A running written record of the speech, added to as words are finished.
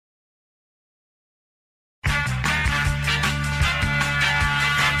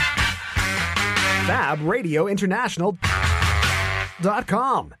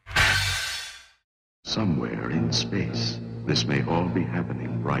FabRadioInternational.com. Somewhere in space, this may all be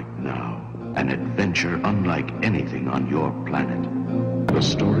happening right now. An adventure unlike anything on your planet. The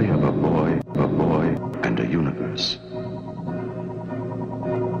story of a boy, and a universe.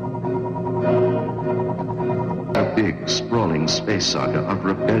 A big, sprawling space saga of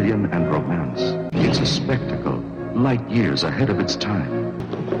rebellion and romance. It's a spectacle, light years ahead of its time.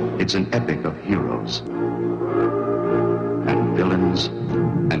 It's an epic of heroes and villains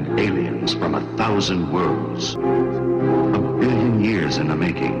and aliens from 1,000 worlds. 1 billion years in the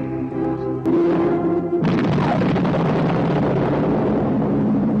making.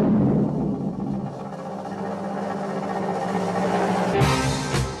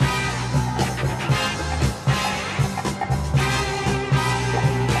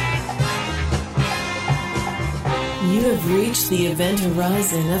 You have reached the event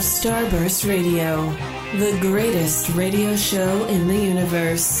horizon of Starburst Radio, the greatest radio show in the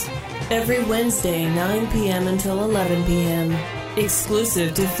universe. Every Wednesday, 9 p.m. until 11 p.m.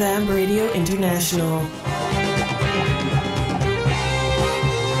 Exclusive to Fab Radio International.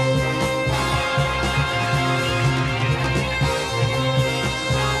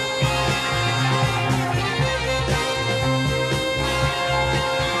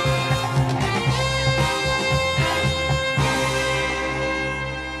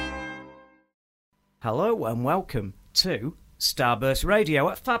 Hello and welcome to Starburst Radio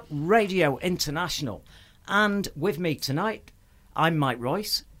at Fab Radio International. And with me tonight, I'm Mike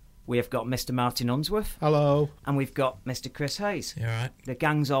Royce. We have got Mr. Martin Unsworth. Hello. And we've got Mr. Chris Hayes. You all right? The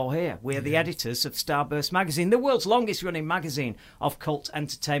gang's all here. We're the editors of Starburst Magazine, the world's longest running magazine of cult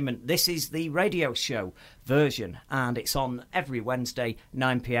entertainment. This is the radio show version, and it's on every Wednesday,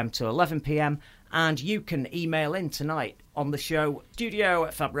 9 p.m. to 11 p.m. And you can email in tonight on the show,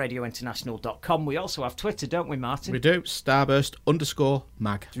 studio@fabradiointernational.com. We also have Twitter, don't we, Martin? We do.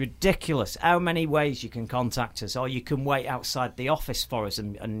 Starburst_mag. It's ridiculous how many ways you can contact us, or you can wait outside the office for us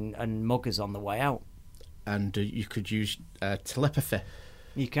and mug us on the way out. And you could use telepathy.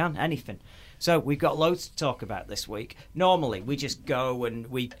 You can, anything. So we've got loads to talk about this week. Normally, we just go and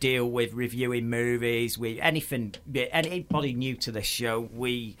we deal with reviewing movies. Anybody new to this show,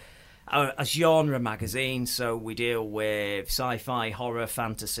 we are a genre magazine, so we deal with sci-fi, horror,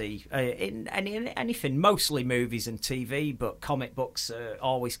 fantasy, anything, mostly movies and TV, but comic books are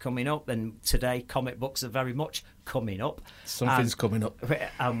always coming up, and today comic books are very much coming up. Something's coming up.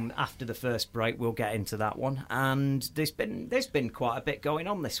 After the first break, we'll get into that one, and there's been quite a bit going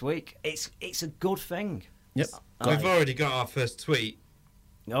on this week. It's a good thing. Yep. We've already got our first tweet.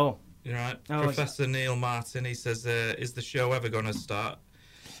 Oh. You're right. Oh, Professor Neil Martin, he says, is the show ever going to start?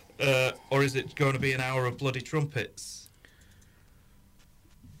 Or is it going to be an hour of bloody trumpets?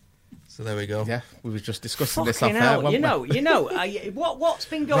 So there we go. Yeah, we were just discussing this Fucking off air, hell, weren't what's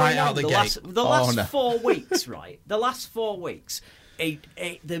been going Right on out the the last no. 4 weeks, right? The last 4 weeks,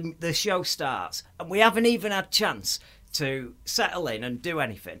 the show starts, and we haven't even had chance to settle in and do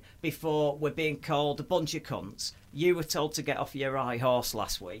anything before we're being called a bunch of cunts. You were told to get off your high horse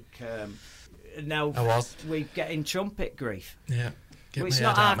last week. Now I was. we're getting trumpet grief. Yeah. Well, it's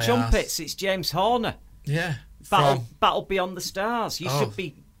not our trumpets, it's James Horner. Yeah. Battle Beyond the Stars. You Oh. should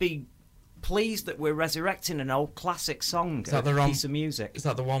be pleased that we're resurrecting an old classic song, Is that the piece of music. Is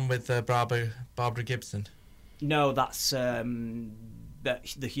that the one with Barbara Gibson? No, that's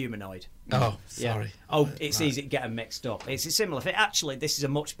the Humanoid. Oh, sorry. Yeah. Oh, it's easy to get them mixed up. It's a similar thing. Actually, this is a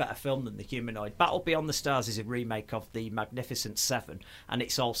much better film than The Humanoid. Battle Beyond the Stars is a remake of The Magnificent Seven, and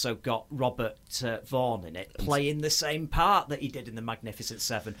it's also got Robert Vaughn in it, playing the same part that he did in The Magnificent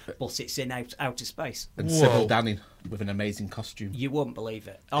Seven, but it's in outer space. And Whoa. Sybil Danning with an amazing costume. You wouldn't believe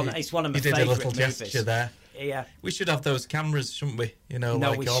it. It's one of my You did a favourite little movies. gesture there. Yeah. We should have those cameras, shouldn't we? You know, No,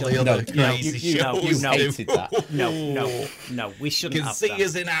 like we all the shouldn't. other No, crazy you shows. hated that. No, we You shouldn't can have see that.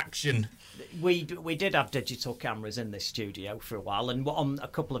 us in action. We did have digital cameras in this studio for a while, and on a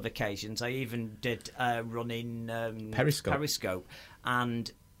couple of occasions I even did running Periscope,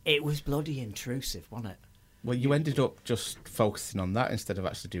 and it was bloody intrusive, wasn't it? Well, you ended up just focusing on that instead of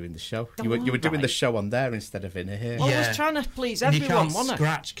actually doing the show. Oh, You were doing right. the show on there instead of in here. Well, I Yeah. was trying to please And you everyone, can't wasn't I?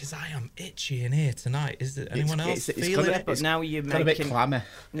 scratch because I am itchy in here tonight. Is there anyone else it's feeling got a- it? But now you're Got a bit making. clammy.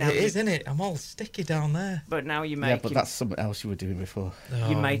 Now It you- is, isn't it? I'm all sticky down there. But now you're Yeah, making. but that's something else you were doing before.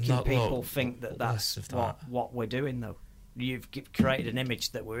 You're Oh, making not people look think that less that's of that. what we're doing, though. You've created an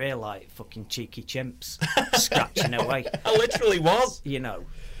image that we're here like fucking cheeky chimps scratching away. I literally was. You know.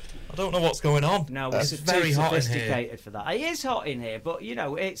 I don't know what's going on. No, it's it's very too hot in here. sophisticated for that. It is hot in here, but you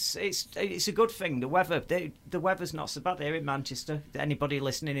know, it's a good thing. The weather's not so bad here in Manchester. Anybody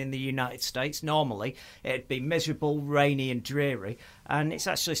listening in the United States, normally it'd be miserable, rainy, and dreary, and it's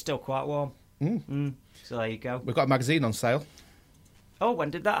actually still quite warm. So there you go. We've got a magazine on sale Oh, when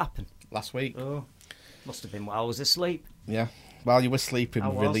did that happen? last week. Oh, must have been while I was asleep. Yeah. While you were sleeping, I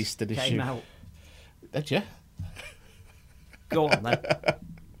we was. released an issue. Came out. Did you? Go on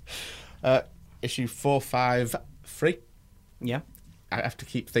then. Issue 453. Yeah, I have to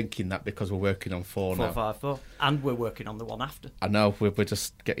keep thinking that because we're working on 4 now. 454, and we're working on the one after. I know, we're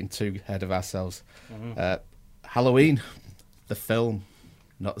just getting too ahead of ourselves. Mm-hmm. Halloween, the film,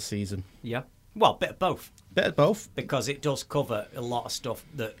 not the season. Yeah, well, bit of both. Bit of both. Because it does cover a lot of stuff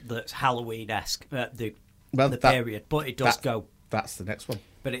that's Halloween-esque, the That- period, but it does go. That's the next one.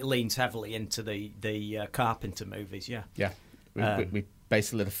 But it leans heavily into the Carpenter movies, yeah. Yeah. We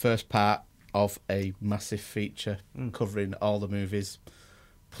basically the first part of a massive feature covering all the movies,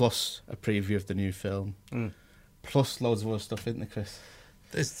 plus a preview of the new film, plus loads of other stuff, isn't there, Chris?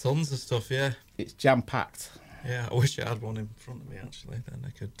 There's tons of stuff, yeah. It's jam-packed. Yeah, I wish I had one in front of me, actually. Then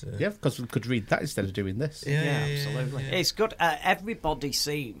I could... Yeah, because we could read that instead of doing this. Yeah, Absolutely. yeah. It's good. Everybody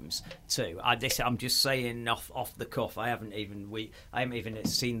seems to. I'm just saying off the cuff. I haven't even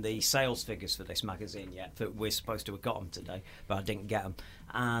seen the sales figures for this magazine yet. That we're supposed to have got them today, but I didn't get them.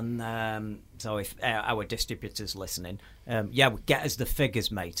 And so if our distributors listening, get us the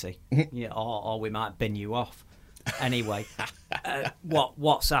figures, matey. Yeah, or we might bin you off. Anyway,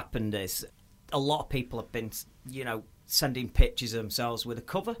 what's happened is a lot of people have been, sending pictures of themselves with a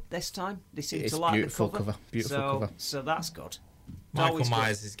cover this time. They seem It's to like beautiful the cover. Beautiful cover. So that's good. Michael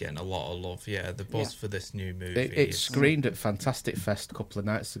Myers is getting a lot of love, yeah. The buzz for this new movie. It screened at Fantastic Fest a couple of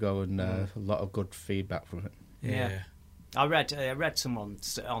nights ago, and a lot of good feedback from it. Yeah. I read someone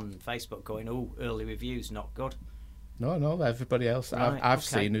on Facebook going, "Oh, early reviews not good." No, everybody else Right, I've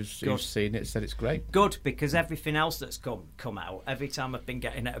okay. seen who's seen it said it's great. Good, because everything else that's come out, every time I've been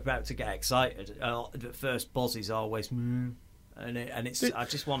about to get excited, the first buzz is always, and it's. I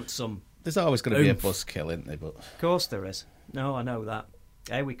just want some. There's always going to be a Oomph. buzzkill, isn't there? But Of course there is. No, I know that.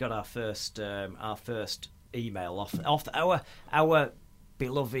 Hey, we got our first email off our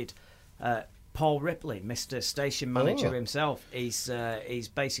beloved Paul Ripley, Mr. Station Manager himself. He's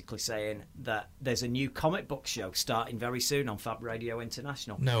basically saying that there's a new comic book show starting very soon on Fab Radio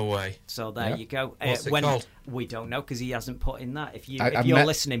International. No way. So there you go. What's it called? We don't know because he hasn't put in that. If you're met-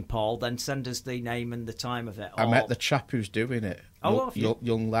 listening, Paul, then send us the name and the time of it. I met the chap who's doing it. Oh, have you?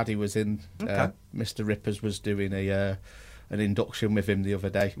 Young lad, he was in. Okay. Mr. Rippers was doing an induction with him the other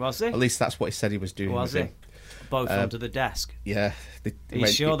day. Was he? At least that's what he said he was doing. Was with he? him. Both under the desk. Yeah. Are you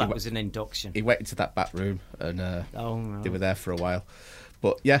sure that was an induction? He went into that back room and No. they were there for a while.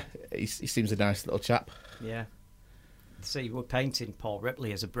 But yeah, he seems a nice little chap. Yeah. See, we're painting Paul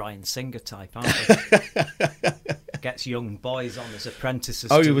Ripley as a Bryan Singer type, aren't we? Gets young boys on as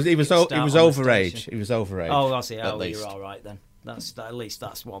apprentices. Oh, to he was start on the overage. station. He was overage. Oh, I see. at Oh, least. you're all right then. At least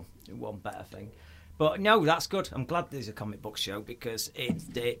that's one better thing. But no, that's good. I'm glad there's a comic book show because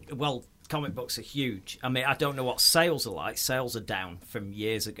comic books are huge. I mean, I don't know what sales are like. Sales are down from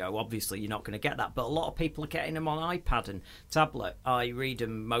years ago. Obviously, you're not going to get that. But a lot of people are getting them on iPad and tablet. I read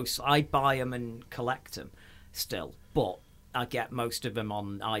them I buy them and collect them still. But I get most of them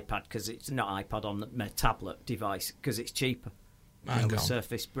on iPad because it's not iPad on my tablet device because it's cheaper. Hang on.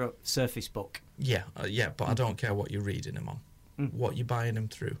 Surface Book. Yeah, but I don't care what you're reading them on. What you're buying them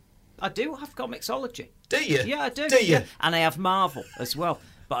through. I do have Comixology. Do you? Yeah, I do. Do you? Yeah. And I have Marvel as well,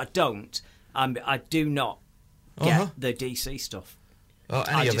 but I don't. I do not get the DC stuff. Oh,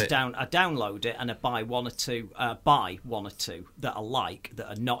 I of it. download it and I buy one or two that I like that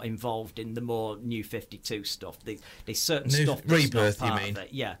are not involved in the more New 52 stuff. There's certain New stuff that's Rebirth, not part you mean? of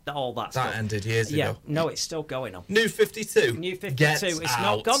it. Yeah, all that stuff. That ended years Yeah, ago. no, it's still going on. New 52. New 52. Get It's out.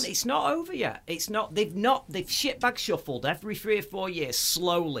 not gone. It's not over yet. It's not. They've shitbag shuffled every 3 or 4 years,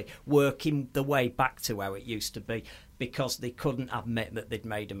 slowly working the way back to how it used to be. Because they couldn't admit that they'd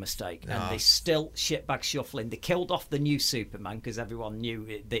made a mistake. And they still shitbag shuffling. They killed off the new Superman because everyone knew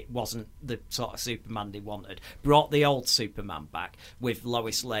it wasn't the sort of Superman they wanted. Brought the old Superman back with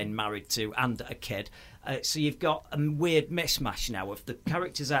Lois Lane married to and a kid. So you've got a weird mishmash now of the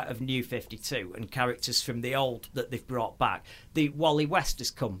characters out of New 52 and characters from the old that they've brought back. The Wally West has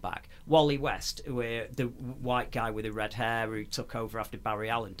come back. Wally West, the white guy with the red hair who took over after Barry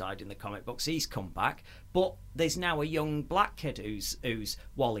Allen died in the comic books, he's come back. But there's now a young black kid who's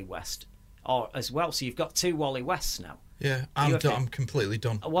Wally West as well. So you've got 2 Wally Wests now. Yeah, I'm completely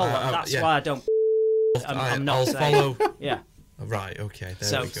done. Well, that's why I don't. I'm not I'll saying. follow. Yeah. Right, okay, there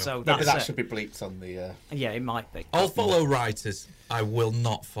So we go. so Maybe that's that it. should be bleeped on the. Yeah, it might be. I'll follow writers. I will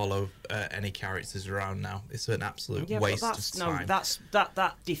not follow any characters around now. It's an absolute Yeah, waste but that's of time.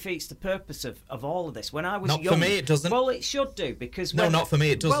 that defeats the purpose of all of this. When I was Not young, for me, it doesn't. Well, it should do because No, not for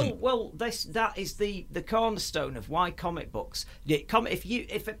me, it doesn't. Well, that is the cornerstone of why comic books.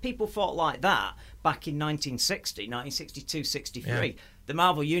 If people thought like that back in 1962, 63, Yeah. the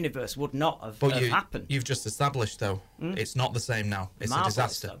Marvel Universe would not have, But have happened. you've just established, though, it's not the same now. It's Marvelous, a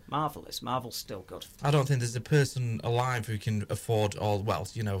disaster. though. Marvelous, still good. I don't think there's a person alive who can afford all. Well,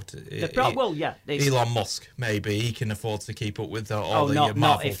 you know, Elon Elon Musk maybe he can afford to keep up with all the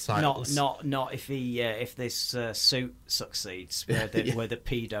Marvel titles. Not if this suit succeeds, where the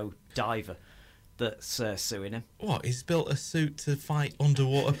pedo diver that's suing him. What? He's built a suit to fight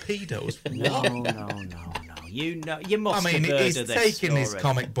underwater pedos? No. You must I mean, have heard he's of this taking his story.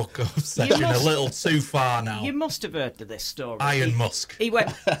 comic book obsession a little too far now. You must have heard of this story. Iron Musk. He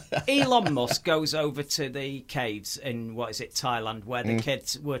went. Elon Musk goes over to the caves in Thailand, where the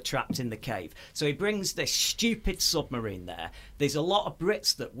kids were trapped in the cave. So he brings this stupid submarine there. There's a lot of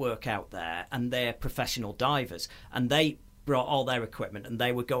Brits that work out there, and they're professional divers, and they brought all their equipment, and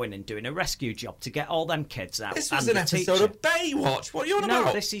they were going and doing a rescue job to get all them kids out. This and was an the episode teacher. of Baywatch. What are you on No,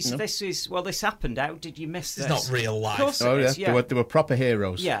 about? this is happened. How did you miss this? It's not real life. Of course it Oh yeah, is, they were proper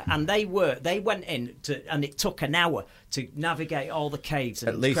heroes. Yeah, and they went in and it took an hour to navigate all the caves and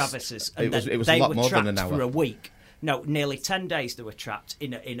At least crevices, it and was- then it was a they lot were more trapped than an hour. for a week. No, nearly 10 days they were trapped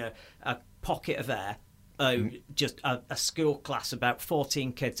in a pocket of air. Just a school class, about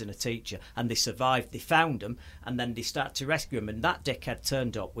 14 kids and a teacher, and they survived. They found them, and then they started to rescue them. And that dickhead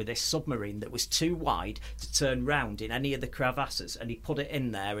turned up with this submarine that was too wide to turn round in any of the crevasses, and he put it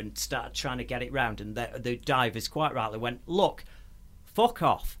in there and started trying to get it round. And the divers quite rightly went, "Look, fuck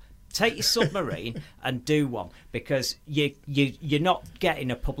off. Take your submarine and do one, because you're not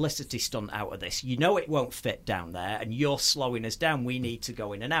getting a publicity stunt out of this. You know it won't fit down there, and you're slowing us down. We need to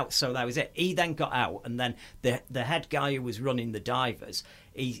go in and out." So that was it. He then got out, and then the head guy who was running the divers,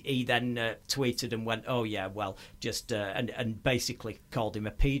 he then tweeted and went, "Oh yeah, well, just and basically called him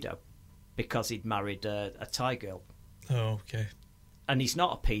a pedo because he'd married a Thai girl, Oh, okay. and he's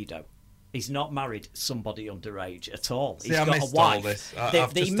not a pedo. He's not married somebody underage at all. See, He's I got missed a wife. all this.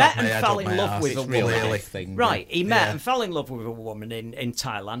 They Just met had my and head fell up in my love arse. with It's a real really- life thing. Right, he met Yeah. and fell in love with a woman in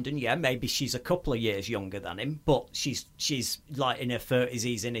Thailand, and yeah, maybe she's a couple of years younger than him, but she's like in her 30s,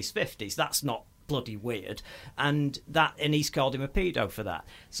 he's in his 50s. That's not bloody weird, and he's called him a pedo for that.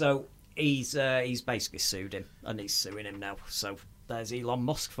 So he's basically sued him, and he's suing him now. So there's Elon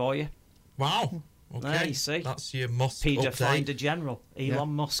Musk for you, Wow. Okay. There you see. That's your Musk pedo update. finder general, Elon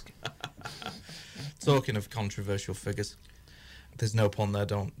Musk. Talking of controversial figures, there's no pun there.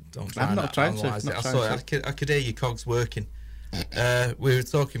 Don't try I'm and not trying to, analyse not it. I trying saw to. it. I could hear your cogs working. We were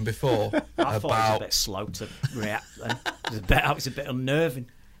talking before I thought it was a about. bit slow to react. Then it was a bit unnerving.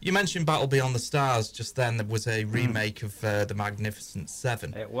 You mentioned Battle Beyond the Stars just then. There was a remake of The Magnificent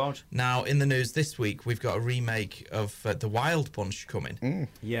Seven. It was, Now, in the news this week, we've got a remake of The Wild Bunch coming,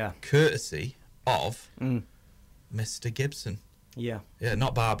 yeah, courtesy of Mr. Gibson. yeah, Yeah,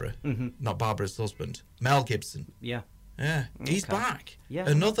 not Barbara. Not Barbara's husband. Mel Gibson. yeah. Yeah, he's Okay. back. Yeah.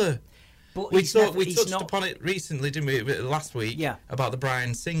 Another. But We he's never- we he's touched not- upon it recently, didn't we? Last week. Yeah. About the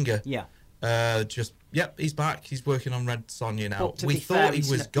Bryan Singer. Yeah. He's back. He's working on Red Sonja now. But to We be thought fair, he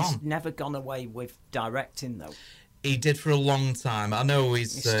he's was gone. He's never gone away with directing though. He did for a long time. I know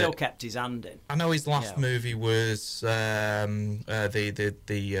he's. He still kept his hand in. I know his last Yeah. movie was the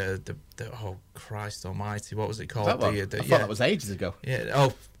oh Christ Almighty, what was it called? That one? I thought that was ages ago. Yeah.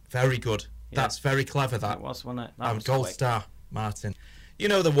 Oh, very good. Yeah. That's very clever. That That was, wasn't it? That was gold quick. star, Martin. You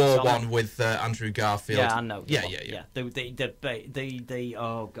know the war Solid. one with Andrew Garfield. Yeah, I know. the Yeah, one. yeah. The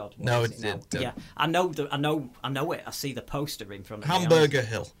oh god. What No, is it it's- now? Yeah, I know. I know it. I see the poster in front of me. Hamburger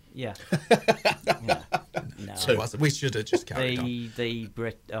Hill. Yeah. Yeah. No. We should have just carried on. The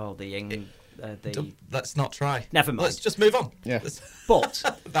Brit. Oh, the Eng. The. Let's not try. Never mind. Let's just move on. Yeah. But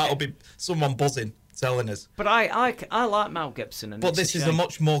That'll be someone buzzing telling us. I like Mel Gibson, and But it's this is a shame.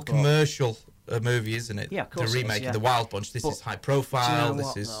 much more commercial movie, isn't it? Yeah, of course The it is, remake yeah. of The Wild Bunch. This But is high Do you profile. know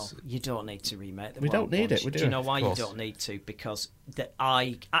what, this is. though? You don't need to remake the We Wild don't need Bunch. it, we Do you do. know why Of you course. don't need to? Because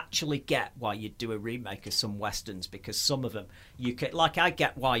I actually get why you'd do a remake of some westerns, because some of them you could, like, I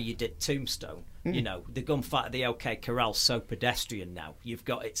get why you did Tombstone. You know, the gunfight at the OK Corral's so pedestrian now. You've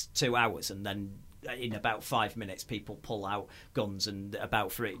got it's 2 hours, and then in about 5 minutes people pull out guns, and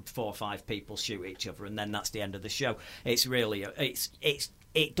about 4 or 5 people shoot each other, and then that's the end of the show. It's really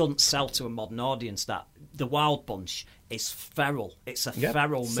it doesn't sell to a modern audience, that The Wild Bunch is feral. It's a Yeah.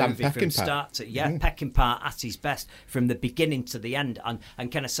 feral Sam movie from Peckinpah. start to Peckinpah at his best from the beginning to the end.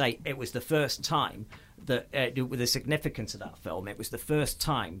 And can I say it was the first time that with the significance of that film, it was the first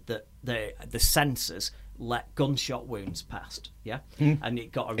time that the censors let gunshot wounds past. Yeah, and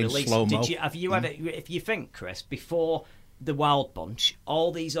it got a In release. slow-mo. Have you ever? If you think, Chris, before The Wild Bunch,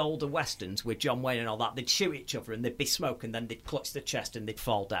 all these older westerns with John Wayne and all that, they'd shoot each other and they'd be smoke and then they'd clutch the chest and they'd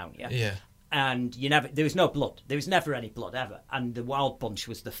fall down. Yeah. And there was no blood. There was never any blood ever. And The Wild Bunch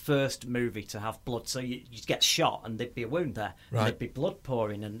was the first movie to have blood. So you'd get shot and there'd be a wound there. Right. And there'd be blood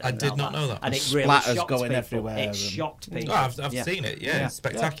pouring. And I did all not know that. And it really Splatters shocked going people. everywhere It and- shocked people. Oh, I've seen it. Yeah, it's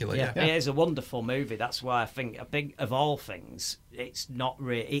spectacular. Yeah. It is a wonderful movie. That's why I think, of all things, it's not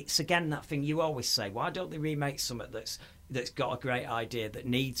really. It's again that thing you always say. Why don't they remake something that's got a great idea that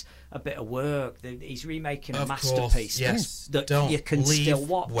needs a bit of work? He's remaking a Of masterpiece course, yes. that Don't you can leave still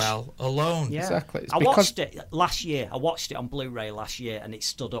watch. well alone. Yeah. Exactly. It's I because- watched it last year. I watched it on Blu-ray last year, and it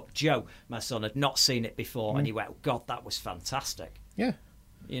stood up. Joe, my son, had not seen it before, and he went, oh, "God, that was fantastic." Yeah.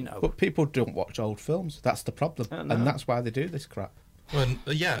 You know, But people don't watch old films. That's the problem. know. And that's why they do this crap. Well,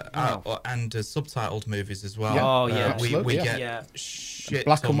 and subtitled movies as well. Yeah. Oh, yeah. we Absolutely, get yeah. shit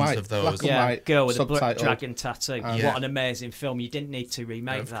Black and tons white. of those. Black and yeah, white, Girl with a subtitled. Dragon Tattoo. Yeah. What an amazing film! You didn't need to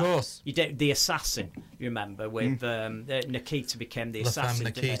remake Of that. course. You did. The Assassin, you remember, with Nikita became the La Femme assassin.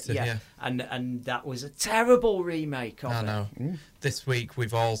 didn't it? Nikita, yeah. And that was a terrible remake of I it. know. This week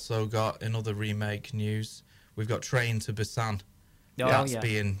we've also got another remake news. We've got Train to Busan. Oh, That's yeah.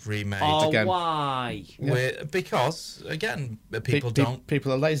 being remade. Oh, again. why? Because, again, people don't...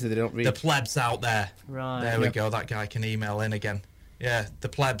 People are lazy. They don't read. The plebs out there. Right. There we go. That guy can email in again. Yeah, the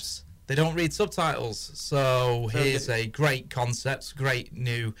plebs. They don't read subtitles. So here's a great concept, great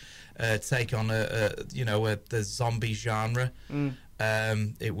new take on the zombie genre.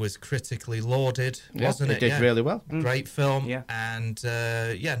 It was critically lauded, Yeah, wasn't it? it did really well. Great film. Yeah. And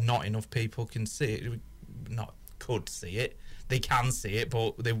not enough people can see it. Could see it. They can see it,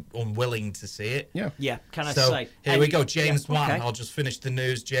 but they're unwilling to see it. Yeah. Yeah. Can I So say? here we go. James yeah, Wan. okay. I'll just finish the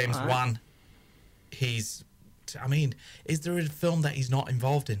news. James All right. Wan. Is there a film that he's not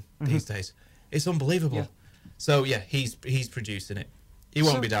involved in these days? It's unbelievable. Yeah. So yeah, he's producing it. He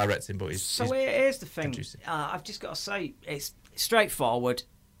won't So- be directing, but he's. So he's here's the thing. producing. I've just got to say, it's a straightforward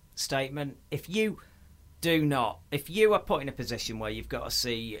statement. If you are put in a position where you've got to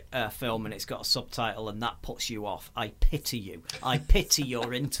see a film and it's got a subtitle and that puts you off, I pity you. I pity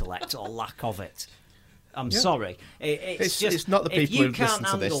your intellect or lack of it. I'm sorry. It's not the if people you who can't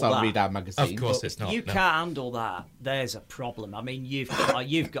listen to this handle or that- read our magazine. Of course but it's not. you no. can't handle that, there's a problem. I mean, you've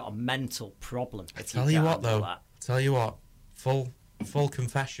got a mental problem. If Tell you can't what, handle though. that. Tell you what. Full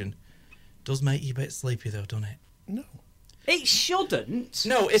confession. Does make you a bit sleepy, though, doesn't it? No. It shouldn't.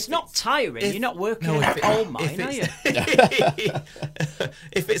 No, it's not tiring. You're not working in if a coal mine, are you?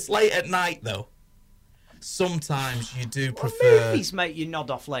 If it's late at night, though, sometimes you do Well, prefer. movies make you nod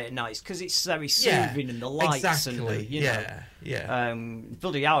off late at nights because it's very soothing and the lights exactly. and the, you know. Yeah.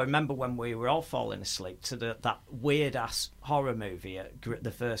 Bloody hell, I remember when we were all falling asleep to that weird ass horror movie at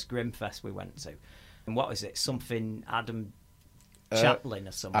the first Grimfest we went to. And what was it? Something Adam Chaplin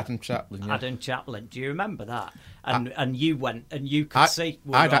or something. Adam Chaplin, yeah. Adam Chaplin. Do you remember that? And you went and you could see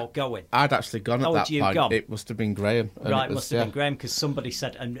we were all going. I'd actually gone at Oh, that had you point. gone? It must have been Graham. and Right, it was, must have been Graham because somebody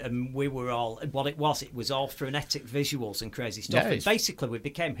said, and we were all. What it was all frenetic visuals and crazy stuff. Yeah, And it's- basically, we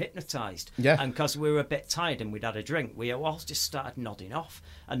became hypnotised. Yeah. And because we were a bit tired and we'd had a drink, we all just started nodding off.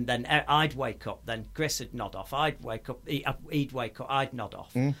 And then I'd wake up. Then Chris would nod off. I'd wake up. He'd wake up. I'd nod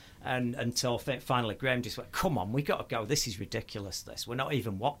off. And until finally Graham just went, "Come on, we got to go. This is ridiculous. This we're not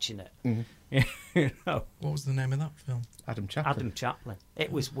even watching it." You know? What was the name of that film? Adam Chaplin. Adam Chaplin. It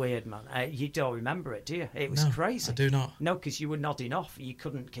was weird, man. You don't remember it, do you? It was No, crazy. I do not. No, because you were nodding off. You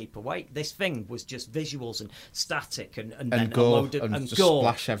couldn't keep awake. This thing was just visuals and static and then a gore, load of and just gore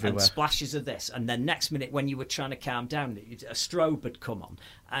splash and everywhere. splashes of this. And then next minute, when you were trying to calm down, a strobe had come on,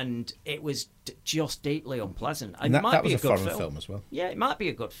 and it was just deeply unpleasant. And it might that be was a good foreign film as well. Yeah, it might be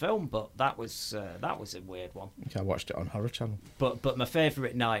a good film, but that was a weird one. I think I watched it on Horror Channel. But my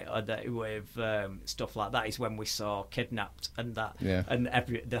favourite night with stuff like that is when we saw Kidnapped and that, Yeah. and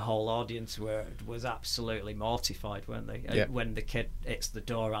the whole audience was absolutely mortified, weren't they? Yeah. When the kid hits the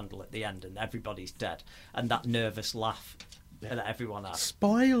door handle at the end and everybody's dead, and that nervous laugh that everyone has.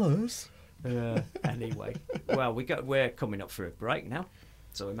 Spoilers. Anyway, well, we're coming up for a break now,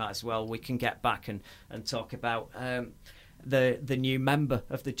 so we might as well we can get back and talk about the new member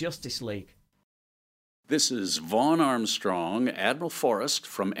of the Justice League. This is Vaughn Armstrong, Admiral Forrest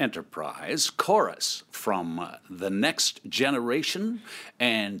from Enterprise, Chorus from The Next Generation,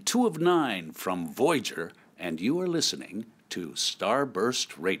 and 2 of 9 from Voyager, and you are listening to Starburst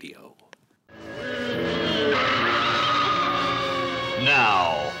Radio.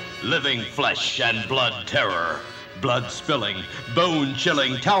 Now, living flesh and blood terror. Blood-spilling,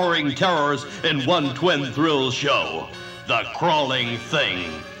 bone-chilling, towering terrors in one twin thrill show. The Crawling Thing.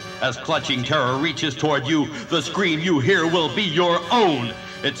 As clutching terror reaches toward you, the scream you hear will be your own.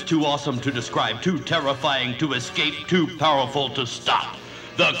 It's too awesome to describe, too terrifying to escape, too powerful to stop.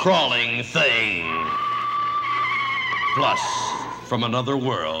 The Crawling Thing. Plus, from another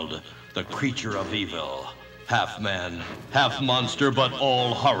world, the creature of evil. Half man, half monster, but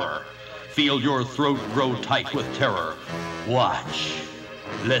all horror. Feel your throat grow tight with terror. Watch,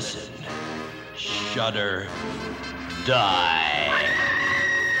 listen, shudder, die.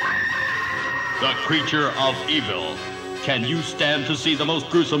 The creature of evil. Can you stand to see the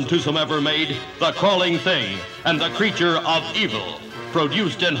most gruesome twosome ever made? The Crawling Thing and the Creature of Evil.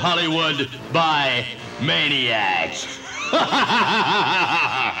 Produced in Hollywood by Maniacs.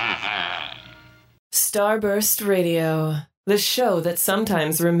 Starburst Radio, the show that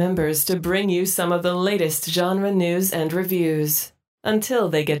sometimes remembers to bring you some of the latest genre news and reviews, until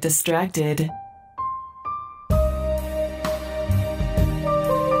they get distracted.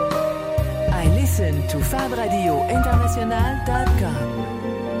 I listen to FabRadioInternational.com.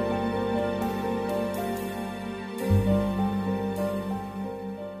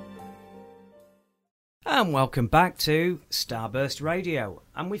 And welcome back to Starburst Radio.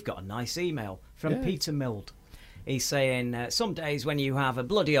 And we've got a nice email from Peter Mild. He's saying, some days when you have a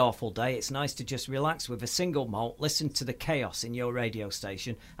bloody awful day, it's nice to just relax with a single malt, listen to the chaos in your radio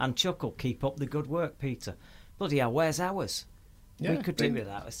station, and chuckle. Keep up the good work, Peter. Bloody hell, where's ours? Yeah, we could do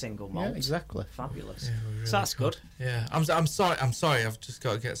without a single malt. Yeah, exactly. Fabulous. Yeah, we really so that's could. good. Yeah, I'm sorry. I've just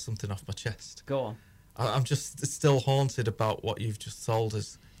got to get something off my chest. Go on. I'm just still haunted about what you've just sold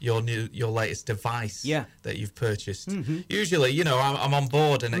us. Your latest device that you've purchased. Mm-hmm. Usually, I'm on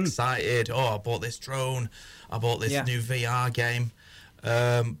board and excited. Oh, I bought this drone. I bought this new VR game.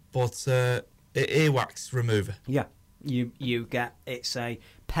 But earwax remover. Yeah, you get, it's a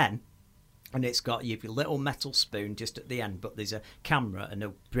pen, and it's got your little metal spoon just at the end, but there's a camera and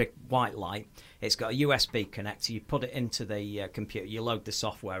a big white light. It's got a USB connector. You put it into the computer. You load the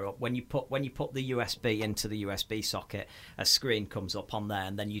software up. When you put the USB into the USB socket, a screen comes up on there,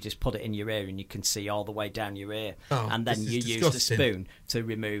 and then you just put it in your ear, and you can see all the way down your ear. Oh, and then you use the spoon to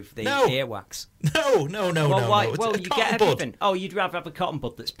remove the earwax. No. Well, It's you a get cotton everything. Oh, you'd rather have a cotton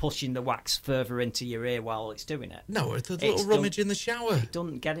bud that's pushing the wax further into your ear while it's doing it. No, it's a little rummage in the shower. It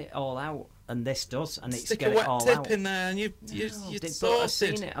doesn't get it all out, and this does, and it's Stick get a wet it all tip out. in there, and you're sorted.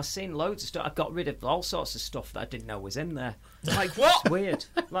 I've seen loads of stuff. I've got rid of all sorts of stuff that I didn't know was in there. Like what? It's weird.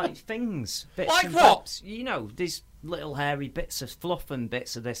 Like things. Bits Like and what? bobs. These little hairy bits of fluff and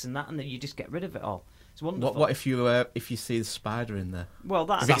bits of this and that, and then you just get rid of it all. It's wonderful. What if you see the spider in there? Well,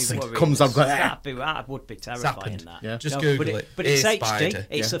 that'd That be thing worrying. comes up, That would be terrifying. Zapping. That. Yeah. Just Google it. But it's Ear HD. spider.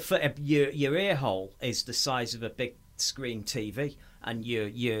 It's your ear hole is the size of a big screen TV, and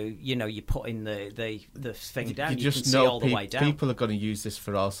you put in the thing down. You just can see know all the way down. people are going to use this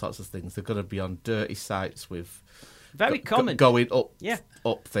for all sorts of things. They're going to be on dirty sites with Very common. going up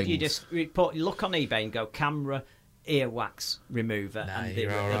things. You just look on eBay and go camera earwax remover, and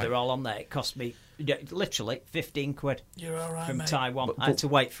they're all on there. It cost me literally £15 You're all right, from mate. Taiwan. I had to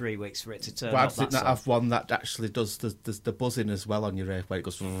wait 3 weeks for it to turn Why up. didn't that have one that actually does the buzzing as well on your ear, where it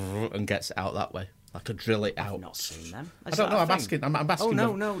goes and gets it out that way? I could drill it out. I've not seen them. I don't know. I'm asking. I'm asking.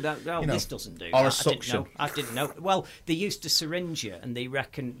 Oh no! This doesn't do or that. a suction. I didn't know. Well, they used to syringe you, and they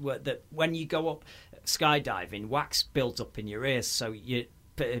reckon that when you go up skydiving, wax builds up in your ears. So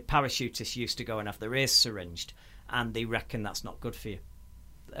parachutists used to go and have their ears syringed, and they reckon that's not good for you.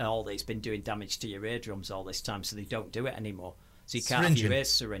 It's been doing damage to your eardrums all this time, so they don't do it anymore. So you can't have your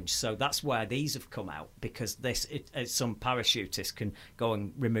ears syringed. So that's where these have come out, because some parachutists can go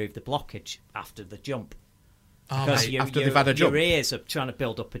and remove the blockage after the jump. Because after they've had a jump. Your ears are trying to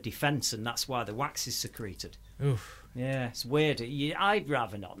build up a defence, and that's why the wax is secreted. Oof. Yeah, it's weird. I'd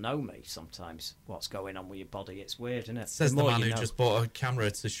rather not know, me, sometimes, what's going on with your body. It's weird, isn't it? Says the man who just bought a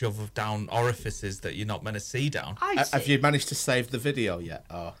camera to shove down orifices that you're not meant to see down. Have you managed to save the video yet?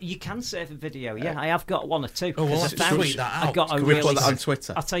 Oh. You can save a video, yeah. I have got one or two. Oh, we'll have to tweet that out. I got Can we put that on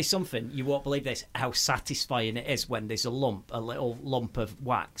Twitter? I'll tell you something. You won't believe this, how satisfying it is when there's a little lump of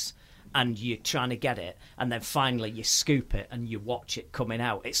wax, and you're trying to get it, and then finally you scoop it and you watch it coming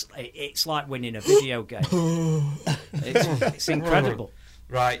out. It's like winning a video game. It's incredible.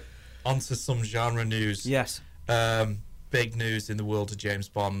 Right. onto some genre news. Yes. Big news in the world of James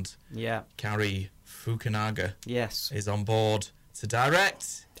Bond. Yeah. Cary Fukunaga Yes. is on board to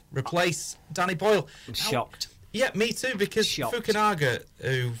direct, replace Danny Boyle. I'm shocked. Yeah, me too, because Shocked. Fukunaga,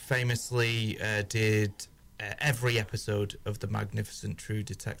 who famously did every episode of The Magnificent True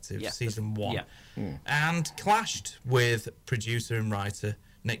Detective, Yeah. season 1, Yeah. and clashed with producer and writer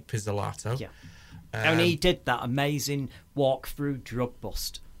Nick Pizzolatto. Yeah. And he did that amazing walk-through Drug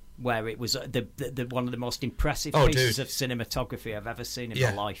Bust, where it was the one of the most impressive pieces of cinematography I've ever seen in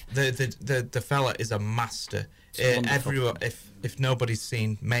my life. The fella is a master. Everyone, if nobody's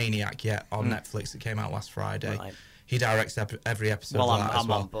seen Maniac yet on Netflix, it came out last Friday. Right. He directs every episode. Well, of that as I'm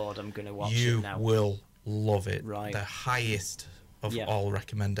well. on board. I'm going to watch You it now. will love it. Right. The highest of all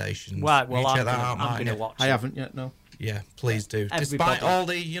recommendations. Right, well, You I'm check that out, going Martin. to watch it. I haven't yet, no. Yeah, please do. Everybody. Despite all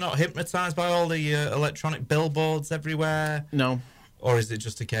the, you're not hypnotised by all the electronic billboards everywhere? No. Or is it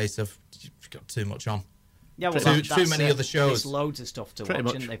just a case of you've got too much on? Yeah, well, Too many other shows. There's loads of stuff to Pretty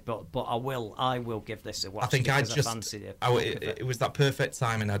watch, much. isn't there? But I will give this a watch. I think I because just, fancied it. it was that perfect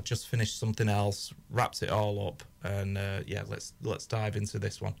timing. I'd just finished something else, wrapped it all up, and let's dive into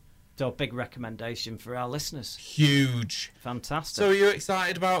this one. So a big recommendation for our listeners. Huge. Fantastic. So are you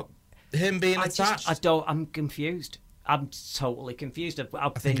excited about him being attached? I'm confused. I'm totally confused.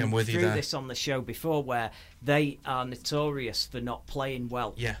 I've think been I'm with you through there. this on the show before, where they are notorious for not playing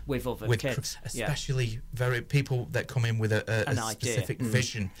well with other kids, especially people that come in with a specific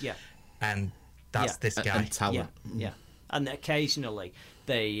vision. Yeah, and that's this guy. And talent. Yeah. And occasionally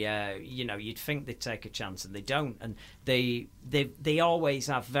they, you'd think they'd take a chance, and they don't. And they always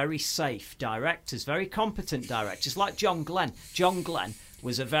have very safe directors, very competent directors, like John Glenn. John Glenn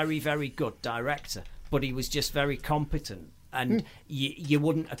was a very, very good director, but he was just very competent. And you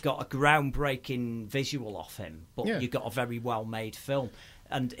wouldn't have got a groundbreaking visual off him, but you got a very well-made film.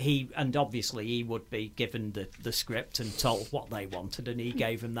 And obviously he would be given the script and told what they wanted, and he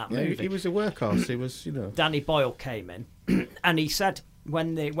gave them that movie. He was a workhorse. He was, Danny Boyle came in, and he said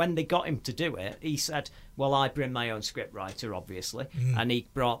when they got him to do it, he said, "Well, I bring my own script writer, obviously," and he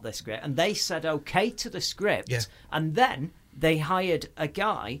brought the script, and they said okay to the script, and then they hired a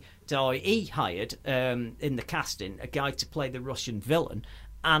guy. He hired in the casting a guy to play the Russian villain.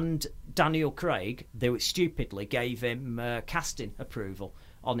 And Daniel Craig, they stupidly gave him casting approval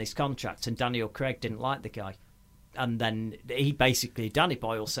on his contract, and Daniel Craig didn't like the guy. And then Danny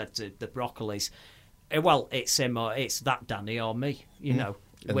Boyle said to the Broccolis, "Well, it's him or it's that Danny or me, And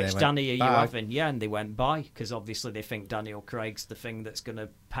which they Danny are you went, "Bye." having?" Yeah, and they went by because obviously they think Daniel Craig's the thing that's going to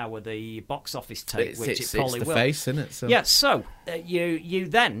power the box office tape, which it probably it's the will. face, isn't it? So. Yeah, so you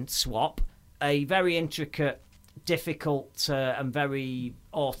then swap a very intricate, difficult and very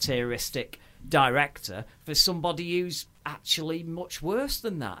auteuristic director for somebody who's actually much worse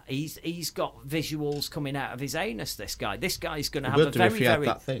than that. He's got visuals coming out of his anus. This guy's going to have a very had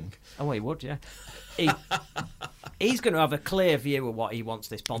that thing. Oh, he would, yeah. He's going to have a clear view of what he wants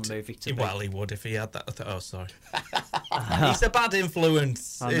this Bond movie to be. Well, he would if he had that. Oh, sorry. He's a bad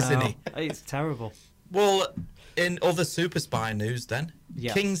influence, isn't he? It's terrible. Well, in other super spy news, then,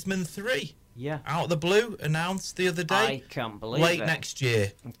 Kingsman 3. Yeah. Out of the blue, announced the other day. I can't believe late it. next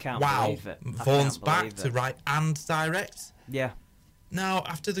year. I can't wow. believe it. Vaughn's back to write and direct. Yeah. Now,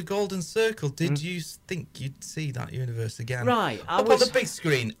 after the Golden Circle, did you think you'd see that universe again? Right. Up on the big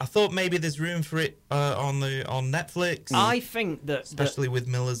screen. I thought maybe there's room for it on Netflix. I think that... Especially with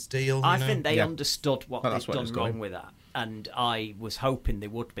Miller's deal. I think they understood what Well, they'd that's where done it's wrong going. with that. And I was hoping they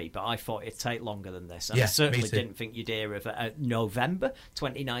would be, but I thought it'd take longer than this. And Yeah, I certainly me too. didn't think you'd hear of it November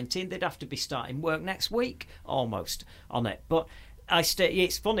 2019. They'd have to be starting work next week, almost, on it. But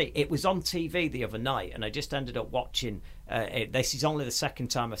it's funny, it was on TV the other night, and I just ended up watching it. This is only the second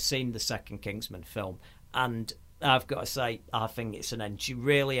time I've seen the second Kingsman film, and I've got to say, I think it's an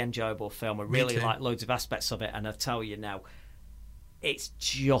really enjoyable film. I really like loads of aspects of it, and I tell you now, it's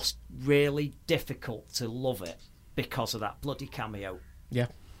just really difficult to love it because of that bloody cameo. Yeah.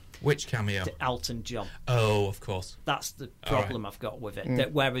 Which cameo? Elton John. Oh, of course. That's the problem I've got with it.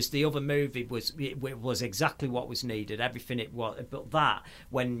 That whereas the other movie was exactly what was needed, everything it was. But that,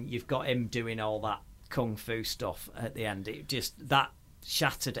 when you've got him doing all that kung fu stuff at the end, it just that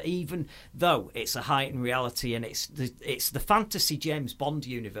shattered. Even though it's a heightened reality and it's the fantasy James Bond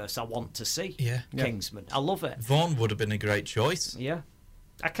universe I want to see. Yeah. Kingsman. I love it. Vaughn would have been a great choice. Yeah.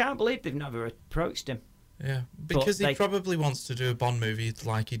 I can't believe they've never approached him. Yeah, because he probably wants to do a Bond movie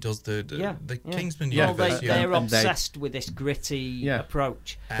like he does the Kingsman universe. They're obsessed with this gritty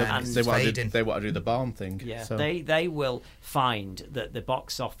approach. And they want to do the Bond thing. Yeah, so. they will find that the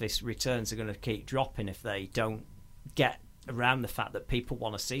box office returns are going to keep dropping if they don't get around the fact that people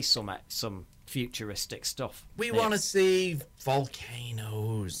want to see some futuristic stuff. We want to see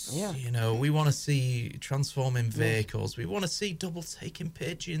volcanoes. Yeah. You know, we want to see transforming vehicles. We want to see double taking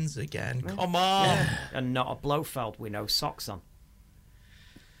pigeons again. Come on. Yeah. And not a Blofeld with no socks on.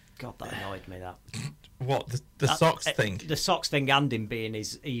 God, that annoyed me, that. What, the socks thing? The socks thing and him being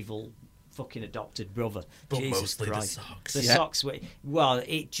his evil fucking adopted brother. But Jesus mostly Christ. the socks. The socks, well,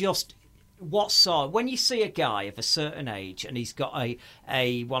 it just... when you see a guy of a certain age and he's got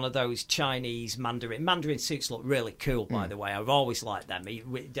a one of those Chinese Mandarin suits look really cool, by the way. I've always liked them,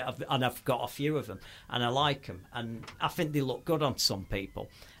 and I've got a few of them, and I like them, and I think they look good on some people.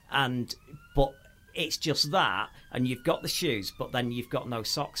 But it's just that, and you've got the shoes, but then you've got no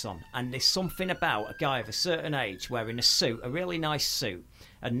socks on. And there's something about a guy of a certain age wearing a suit, a really nice suit,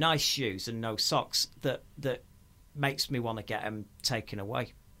 and nice shoes and no socks that makes me want to get him taken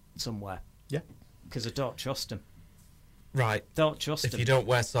away somewhere. Yeah. Because I don't trust him. Right. Don't trust him. If you don't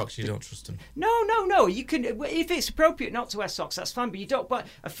wear socks, you don't trust him. No. You can, if it's appropriate not to wear socks, that's fine. But you don't buy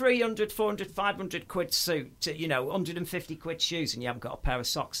a 300, 400, 500 quid suit, 150 quid shoes, and you haven't got a pair of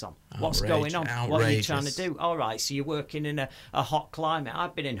socks on. What's going on? What are you trying to do? All right, so you're working in a hot climate.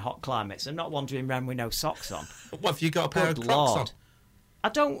 I've been in hot climates. I'm not wandering around with no socks on. What have you got a pair of Crocs on? I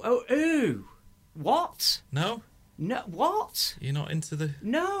don't. Oh, ooh. What? No. No. What? You're not into the.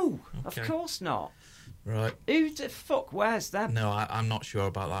 No. Okay. Of course not. Right. Who the fuck wears them? No, I'm not sure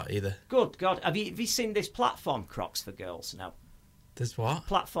about that either. Good God. Have you seen this platform Crocs for girls now? There's what?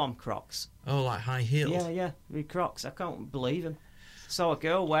 Platform Crocs. Oh, like high heels? Yeah. With Crocs. I can't believe them. Saw a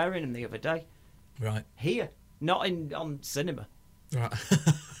girl wearing them the other day. Right. Here. Not on cinema. Right.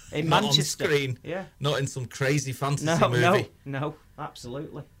 In Not Manchester. on screen. Yeah. Not in some crazy fantasy movie. No.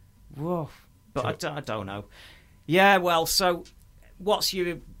 Absolutely. Whoa. But I don't know. Yeah, well, so what's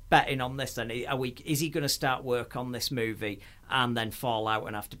your betting on this then? Is he going to start work on this movie and then fall out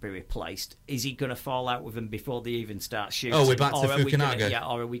and have to be replaced? Is he going to fall out with them before they even start shooting? Oh, we're back to Fukunaga.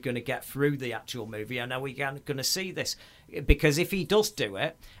 Or are we going to get through the actual movie and are we going to see this? Because if he does do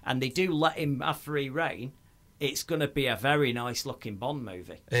it and they do let him have free reign, it's going to be a very nice looking Bond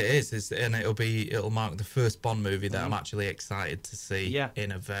movie. It is, and it'll mark the first Bond movie that I'm actually excited to see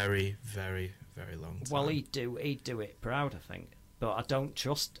in a very, very, very long time. Well, he'd do it proud, I think. But I don't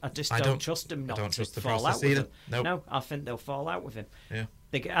trust him not to fall out with him. Nope. No, I think they'll fall out with him. Yeah.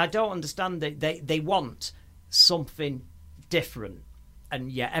 I don't understand that they want something different.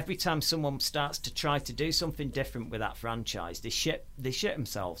 And yet every time someone starts to try to do something different with that franchise, they shit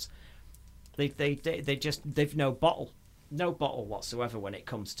themselves. They've no bottle whatsoever when it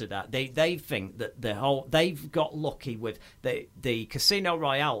comes to that. They think that they've got lucky with the Casino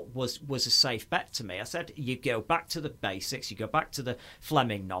Royale was a safe bet to me. I said you go back to the basics, you go back to the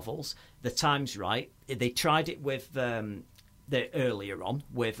Fleming novels. The time's right. They tried it with earlier on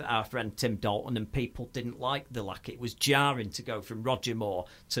with our friend Tim Dalton, and people didn't like the lack. It was jarring to go from Roger Moore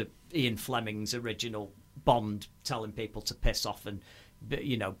to Ian Fleming's original Bond telling people to piss off and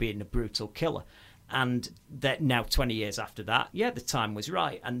being a brutal killer. And that now 20 years after that, the time was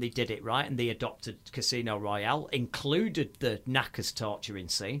right, and they did it right, and they adopted Casino Royale, included the knackers torturing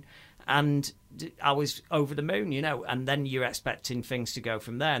scene, and I was over the moon, and then you're expecting things to go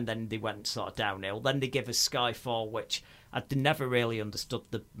from there, and then they went sort of downhill. Then they give us Skyfall, which I'd never really understood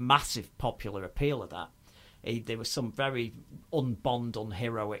the massive popular appeal of that. There was some very un-Bond,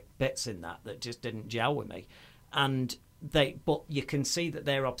 unheroic bits in that just didn't gel with me. But you can see that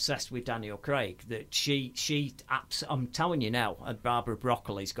they're obsessed with Daniel Craig. That I'm telling you now, Barbara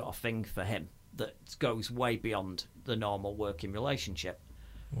Broccoli's got a thing for him that goes way beyond the normal working relationship.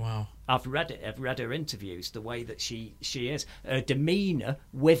 Wow. I've read it. I've read her interviews. The way that she is, her demeanour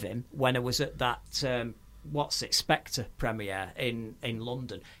with him when I was at that Spectre premiere in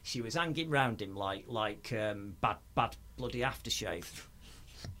London. She was hanging round him like bad bloody aftershave.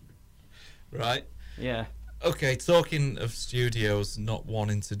 Right. Yeah. Okay, talking of studios not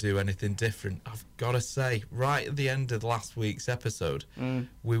wanting to do anything different, I've got to say, right at the end of last week's episode,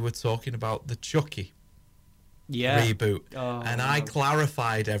 we were talking about the Chucky reboot. And I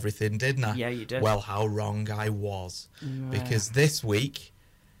clarified everything, didn't I? Yeah, you did. Well, how wrong I was. Because this week...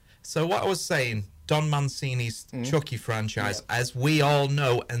 So what I was saying, Don Mancini's Chucky franchise, as we all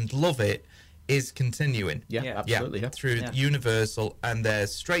know and love it, is continuing. Yeah, absolutely. Through Universal, and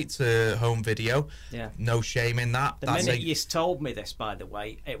there's straight to home video. Yeah. No shame in that. The minute you told me this, by the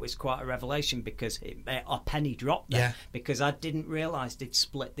way, it was quite a revelation because a penny dropped there. Yeah. Because I didn't realise they'd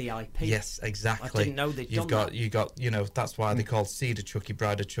split the IP. Yes, exactly. I didn't know they'd done that. You got, that's why they called Seed of Chucky,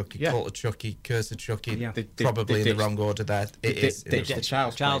 Bride of Chucky, Cult of Chucky, Curse of Chucky. Yeah. Probably in the wrong order there. It is. Ditched the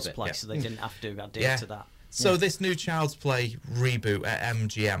Child's Play. So they didn't have to adhere to that. So this new Child's Play reboot at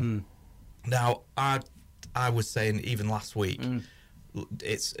MGM. Now, I was saying even last week,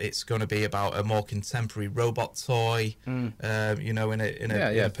 it's going to be about a more contemporary robot toy, in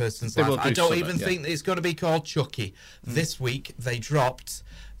a person's They will life. do I don't something, even think that it's going to be called Chucky. This week they dropped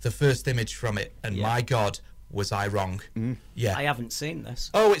the first image from it, and my God, was I wrong? Yeah, I haven't seen this.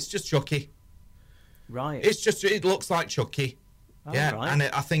 Oh, it's just Chucky. Right. It looks like Chucky. Yeah, right. and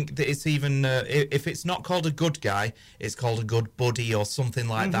I think that it's even if it's not called a good guy, it's called a good buddy or something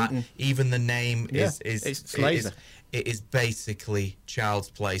like that. Even the name is it is basically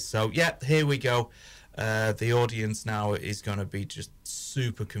Child's Play. So yeah, here we go. The audience now is going to be just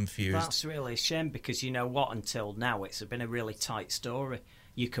super confused. That's really a shame because you know what? Until now, it's been a really tight story.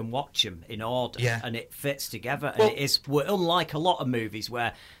 You can watch them in order, and it fits together. Well, and it is unlike a lot of movies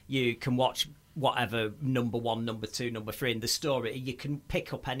where you can watch whatever number 1, number 2, number 3 in the story. You can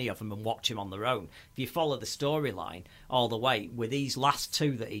pick up any of them and watch them on their own. If you follow the storyline all the way, with these last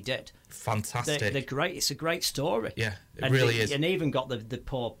 2 that he did, fantastic. They're great. It's a great story. Yeah, it really is. And even got the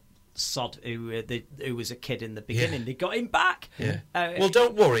poor sod who was a kid in the beginning. They got him back. Yeah. Well,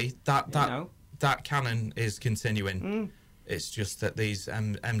 don't worry. That canon is continuing. It's just that these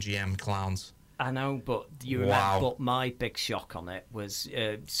MGM clowns. I know, but you remember. But my big shock on it was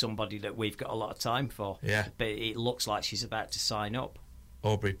somebody that we've got a lot of time for. Yeah. But it looks like she's about to sign up.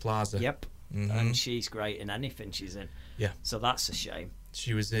 Aubrey Plaza. Yep. And she's great in anything she's in. Yeah. So that's a shame.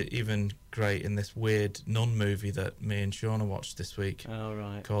 She was even great in this weird nun movie that me and Shauna watched this week. Oh,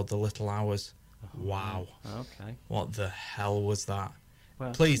 right. Called The Little Hours. Wow. Okay. What the hell was that?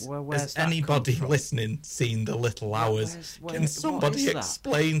 Well, Please, has anybody come from? listening seen The Little Hours? Can somebody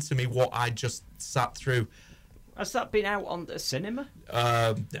explain to me what I just sat through? Has that been out on the cinema?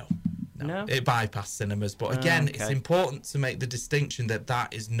 No. It bypassed cinemas, but again, it's important to make the distinction that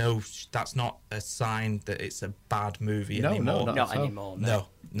that's not a sign that it's a bad movie anymore. No, not anymore.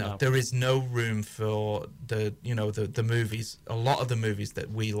 No. There is no room for the movies. A lot of the movies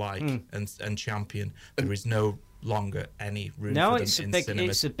that we like and champion, there is no longer any room for them in cinemas.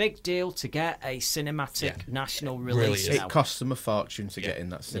 It's a big deal to get a cinematic national release. Really it costs them a fortune to get in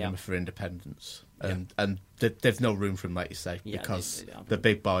that cinema for independence. And they've no room for them, like you say, because the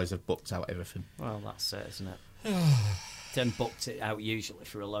big boys have booked out everything. Well, that's it, isn't it? Then booked it out usually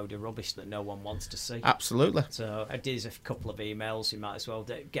for a load of rubbish that no one wants to see. Absolutely. So there's a couple of emails you might as well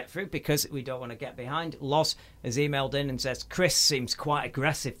get through because we don't want to get behind. Loz has emailed in and says, Chris seems quite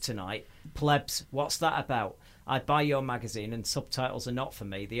aggressive tonight. Plebs, what's that about? I buy your magazine and subtitles are not for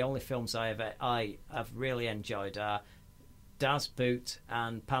me. The only films I have really enjoyed are Das Boot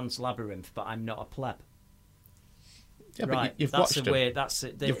and Pan's Labyrinth, but I'm not a pleb. Yeah, right. but you've that's watched a them. weird. That's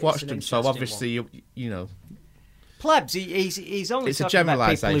a, you've watched them, so obviously you know. Plebs. He's only It's a talking about people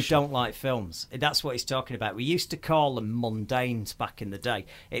who generalisation. don't like films. That's what he's talking about. We used to call them mundanes back in the day.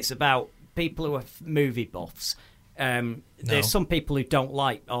 It's about people who are movie buffs. There's some people who don't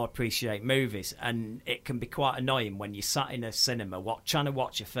like or appreciate movies, and it can be quite annoying when you're sat in a cinema trying to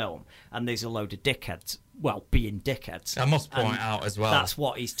watch a film and there's a load of dickheads. Well, being dickheads. I must point out as well. That's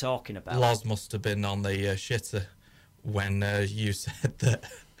what he's talking about. Loz must have been on the shitter when you said that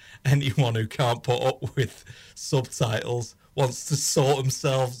anyone who can't put up with subtitles wants to sort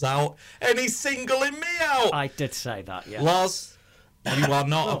themselves out, and he's singling me out. I did say that, yeah. Loz, you are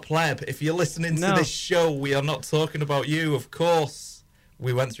not a pleb. If you're listening to this show, we are not talking about you, of course.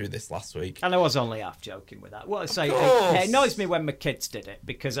 We went through this last week. And I was only half joking with that. Well, it annoys me when my kids did it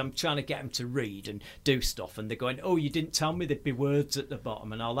because I'm trying to get them to read and do stuff, and they're going, "Oh, you didn't tell me there'd be words at the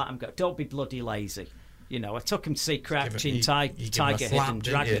bottom and all that." I'm going, "Don't be bloody lazy." You know, I took him to see Crouching Tiger, Hidden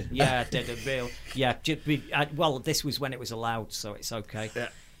Dragon. Yeah, I did a real. Yeah, well, this was when it was allowed, so it's okay.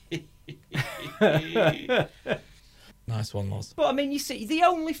 Nice one, Loz. But I mean, you see, the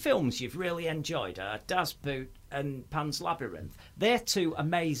only films you've really enjoyed are Das Boot and Pan's Labyrinth. They're two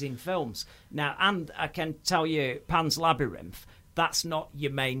amazing films. Now, and I can tell you, Pan's Labyrinth, that's not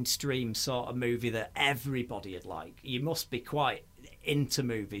your mainstream sort of movie that everybody would like. You must be quite into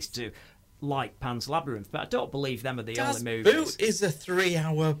movies to like Pan's Labyrinth, but I don't believe them are the only movies. Das Boot is a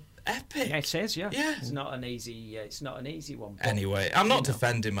 3-hour epic. Yeah, it is. Yeah. It's not an easy. It's not an easy one. But, anyway, I'm not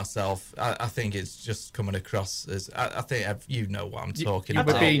defending myself. I think it's just coming across as. I think you know what I'm talking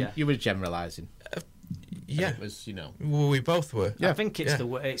about. You were generalising. Yeah, it was, you know. Well, we both were. I think it's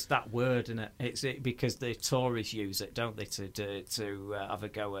it's that word, isn't it? It's because the Tories use it, don't they, to have a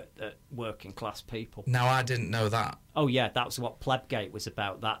go at working class people. Now, I didn't know that. Oh yeah, that's what Plebgate was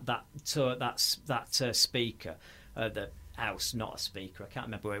about. That speaker, the house, not a speaker. I can't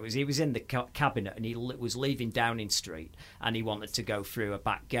remember where it was. He was in the cabinet, and he was leaving Downing Street, and he wanted to go through a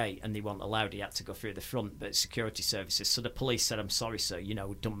back gate, and they weren't allowed. He had to go through the front, but security services. So the police said, "I'm sorry, sir. You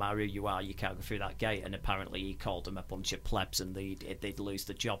know, it doesn't matter who you are, you can't go through that gate." And apparently, he called them a bunch of plebs, and they'd lose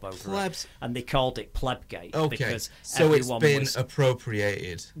the job over Plebs. it. And they called it Plebgate. Okay, because so it's everyone been was,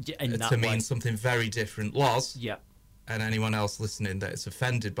 appropriated in that to mean way. something very different. Loz, Yeah. and anyone else listening that is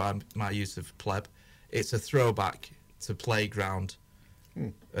offended by my use of pleb, it's a throwback to playground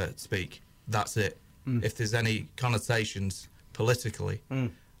speak. That's it. If there's any connotations politically,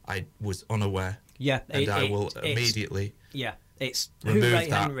 I was unaware. Yeah, and I will immediately it's remove Hooray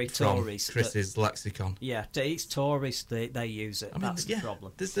that Henry from Tories. Chris's lexicon. Yeah, it's Tories. They use it. I mean, That's the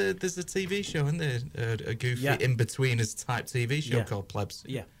problem. There's a TV show, isn't there? A goofy Yeah. in-betweeners type TV show Yeah. called Plebs.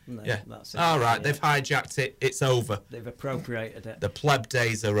 Yeah, no, Yeah. that's it. All right, Yeah. they've hijacked it. It's over. They've appropriated it. The pleb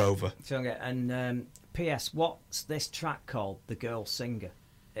days are over. So, and P.S. What's this track called? The Girl Singer.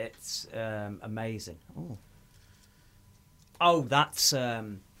 It's amazing. Oh, that's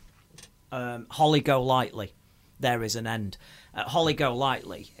Holly Golightly. There is an end. Holly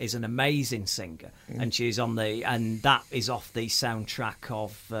Golightly is an amazing singer, and she's on and that is off the soundtrack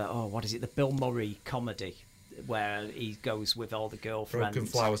of what is it? The Bill Murray comedy, where he goes with all the girlfriends. Broken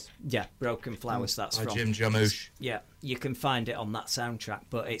Flowers. Yeah, Broken Flowers. That's By from Jim Jarmusch. Yeah, you can find it on that soundtrack,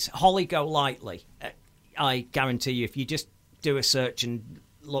 but it's Holly Golightly. I guarantee you, if you just do a search and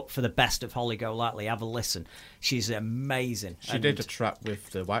look for the best of Holly Golightly, have a listen. She's amazing. She did a track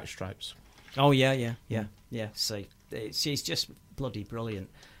with the White Stripes. Oh, yeah. See, she's just bloody brilliant.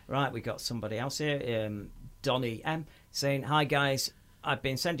 Right, we got somebody else here, Donnie M, saying, "Hi, guys. I've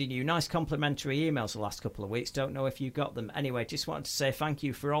been sending you nice complimentary emails the last couple of weeks. Don't know if you got them. Anyway, just wanted to say thank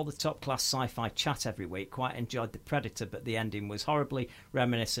you for all the top-class sci-fi chat every week. Quite enjoyed The Predator, but the ending was horribly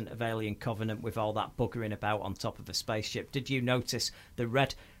reminiscent of Alien Covenant with all that buggering about on top of a spaceship. Did you notice the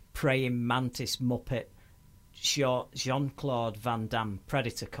red praying mantis Muppet Jean-Claude Van Damme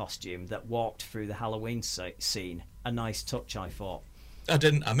Predator costume that walked through the Halloween scene? A nice touch, I thought." I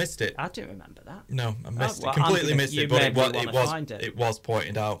didn't. I missed it. I don't remember that. No, I missed well, it. Completely missed you it. But maybe wanna find it. it was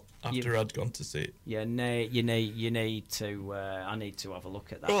pointed out after I'd gone to see it. Yeah, you need to. I need to have a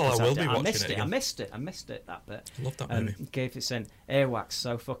look at that. Well, I 'cause will be I watching missed it it. again. I missed it. That bit. Love that movie. Gave it saying Airwax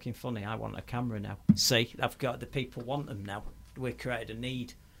so fucking funny. I want a camera now. See, I've got the people want them now. We created a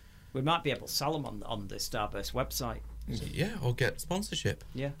need. We might be able to sell them on the Starburst website. Yeah, or get sponsorship.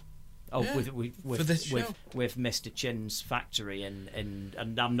 Yeah. Oh, Yeah, with for this show. with Mr. Chin's factory and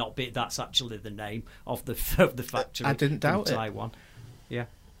I'm not. That's actually the name of the factory. I didn't doubt in it. Taiwan. Yeah,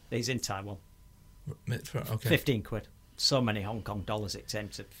 he's in Taiwan. Okay. 15 quid. So many Hong Kong dollars it came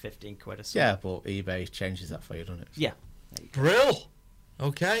to 15 quid or something. Yeah, but eBay changes that for you, doesn't it? Yeah. Brill.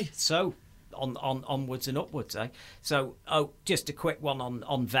 Okay. So onwards and upwards, eh? So just a quick one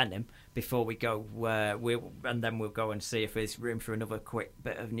on Venom before we go. And then we'll go and see if there's room for another quick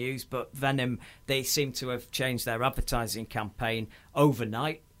bit of news. But Venom, they seem to have changed their advertising campaign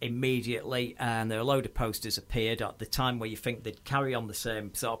overnight, immediately, and there are a load of posters appeared at the time where you think they'd carry on the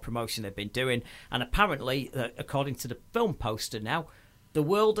same sort of promotion they've been doing. And apparently, according to the film poster now, the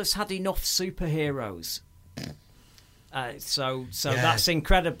world has had enough superheroes. So Yeah, that's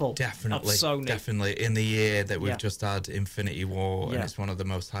incredible. Definitely, of Sony. definitely. In the year that we've Yeah. just had Infinity War, and Yeah. it's one of the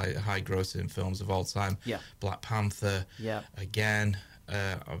most high grossing films of all time. Yeah. Black Panther. Yeah. Again,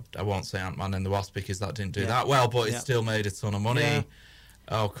 I won't say Ant-Man and the Wasp because that didn't do Yeah. that well, but it Yeah. still made a ton of money. Yeah.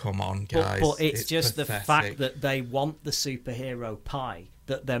 Oh, come on, guys. But it's just pathetic. the fact that they want the superhero pie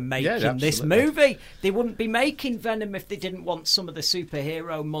that they're making Yeah, this absolutely. movie. They wouldn't be making Venom if they didn't want some of the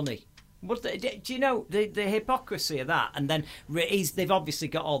superhero money. Do you know the hypocrisy of that? And then they've obviously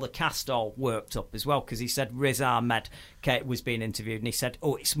got all the cast all worked up as well, because he said Riz Ahmed was being interviewed and he said,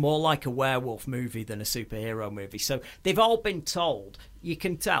 it's more like a werewolf movie than a superhero movie. So they've all been told. You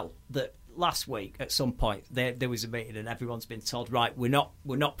can tell that last week at some point there was a meeting and everyone's been told, right, we're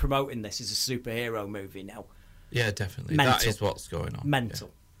not promoting this as a superhero movie now. Yeah, definitely. Mental. That is what's going on. Mental.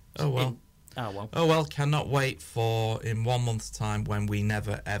 Yeah. Oh, well. Oh, well, cannot wait for in 1 month's time when we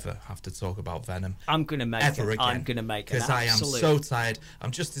never, ever have to talk about Venom. I'm going to make ever it. again. I'm going to make it. Because I am so tired.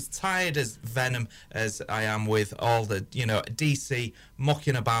 I'm just as tired as Venom as I am with all the, DC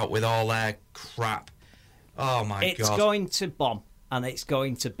mucking about with all their crap. Oh, my God. It's going to bomb, and it's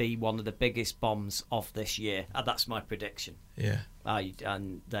going to be one of the biggest bombs of this year. That's my prediction. Yeah.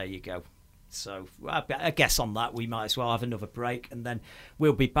 And there you go. So I guess on that we might as well have another break, and then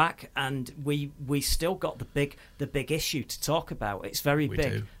we'll be back. And we still got the big issue to talk about. It's very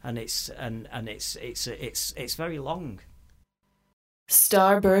big, do. and it's very long.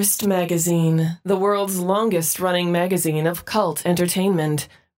 Starburst Magazine, the world's longest-running magazine of cult entertainment.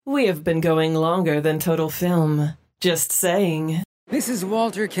 We have been going longer than Total Film. Just saying. This is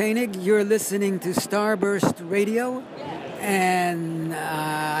Walter Koenig. You're listening to Starburst Radio, and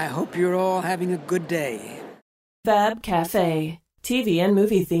I hope you're all having a good day. Fab Cafe, TV and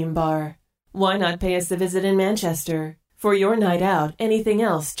movie theme bar. Why not pay us a visit in Manchester? For your night out, anything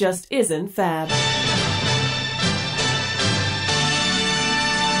else just isn't fab.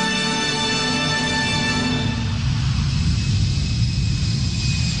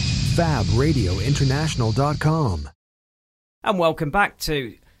 FabRadioInternational.com. And welcome back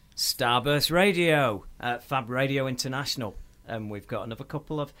to Starburst Radio at Fab Radio International. And we've got another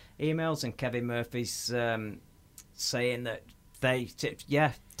couple of emails, and Kevin Murphy's saying that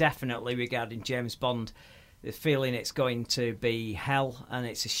definitely regarding James Bond, the feeling it's going to be hell, and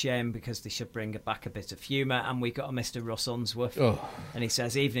it's a shame because they should bring back a bit of humour. And we got a Mr. Russ Unsworth, and he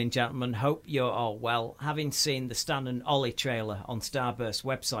says, "Evening, gentlemen. Hope you're all well. Having seen the Stan and Ollie trailer on Starburst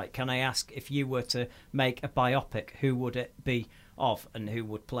website, can I ask, if you were to make a biopic, who would it be of, and who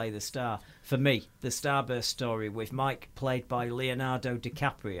would play the star? For me, the Starburst story with Mike, played by Leonardo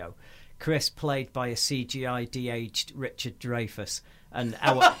DiCaprio, Chris, played by a CGI de-aged Richard Dreyfuss, and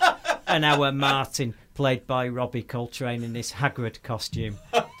our Martin, played by Robbie Coltrane in his Hagrid costume."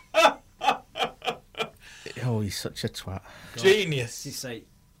 Oh, he's such a twat. Genius. You say,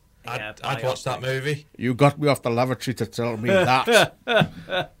 I'd watch that movie. You got me off the lavatory to tell me that.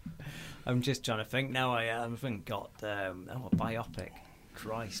 I'm just trying to think now. I haven't got a biopic.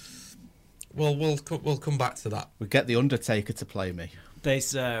 Christ. Well, we'll come back to that. We get the Undertaker to play me.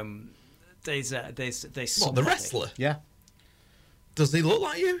 There's What, somebody. the wrestler? Yeah. Does he look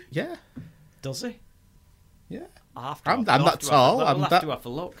like you? Yeah. Does he? Yeah. I'm that tall. We'll I'm have that. to have a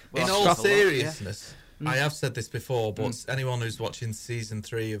look. In all seriousness, I have said this before, but anyone who's watching season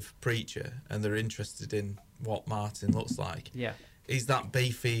 3 of Preacher and they're interested in what Martin looks like, Yeah. he's that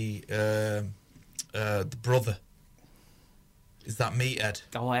beefy the brother. Is that Meathead?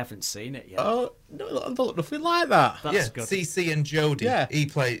 Oh, I haven't seen it yet. Oh, no, I look nothing like that. That's good. CC and Jodie. Yeah. He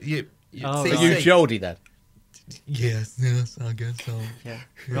played you. Oh, CC. Are you Jodie then? Yes, I guess so. Yeah.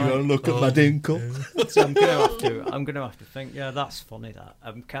 You want to look at my dinkle? So I'm gonna have to think. Yeah, that's funny. That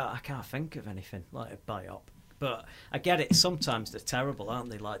I can't think of anything like a biop. But I get it. Sometimes they're terrible, aren't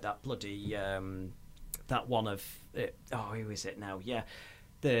they? Like that bloody that one of who is it now? Yeah,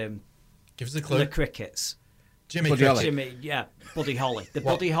 Give us a clue. the Crickets. Buddy Holly. Buddy Holly. The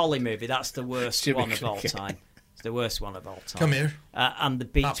Buddy Holly movie. That's the worst Jimmy one of all Cricket. time. It's the worst one of all time. Come here. And the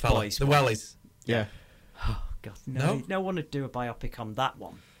That Beach fella, Boys. the one. Wellies. Yeah. Oh God, no one would do a biopic on that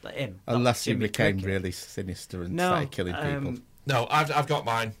one. That him. Unless he Jimmy became Cricket. really sinister and No, started killing people. No, I've got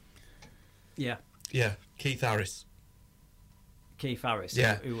mine. Yeah, Yeah, Keith Harris. Keith Harris.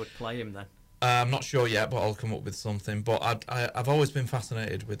 Yeah. Who would play him then? I'm not sure yet, but I'll come up with something. But I've always been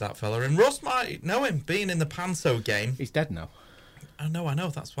fascinated with that fella. And Russ might know him, being in the Panso game. He's dead now. I know.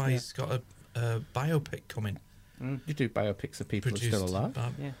 That's why he's got a biopic coming. You do biopics of people who are still alive.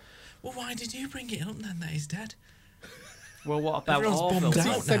 Yeah. Well, why did you bring it up then that he's dead? Well, what about Everyone's bummed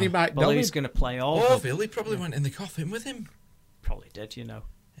Orville? out Said he now. might Well, know who's him. going to play Orville? Orville, he probably went in the coffin with him. Probably did, you know.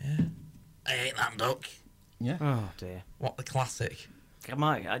 Yeah. I ain't that duck. Yeah. Oh dear. What, the classic? When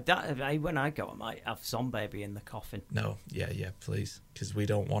I go, I might have Zombie in the coffin. No, yeah, please, because we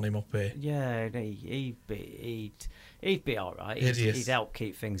don't want him up here. Yeah, he'd be all right. Hideous. He'd help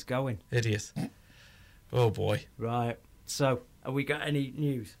keep things going. Hideous. Oh boy. Right. So, have we got any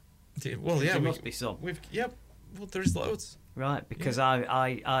news? Well, yeah, There must be some. Well, there's loads. Right, because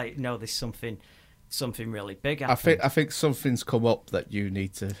I know there's something really big I think something's come up that you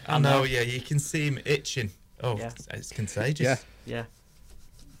need to. I know. Yeah, you can see him itching. Oh, Yeah. it's contagious. Yeah. Yeah.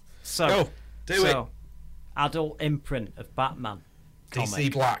 So, Go, do it. Adult imprint of Batman. DC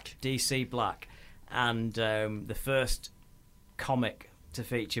comic. Black. DC Black. And the first comic to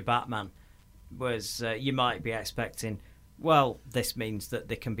feature Batman was, you might be expecting, well, this means that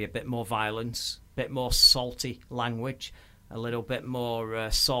there can be a bit more violence, a bit more salty language, a little bit more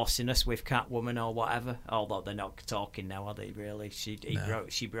sauciness with Catwoman or whatever. Although they're not talking now, are they, really? She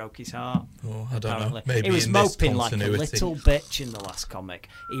broke his heart. Oh, I don't apparently. know. Maybe he was in this moping like a continuity. little bitch in the last comic.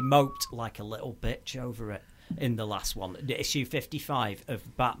 He moped like a little bitch over it in the last one. Issue 55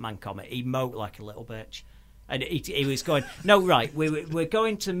 of Batman comic. He moped like a little bitch. And he was going, no, right, we're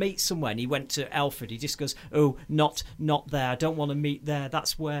going to meet somewhere. And he went to Alfred. He just goes, oh, not there. I don't want to meet there.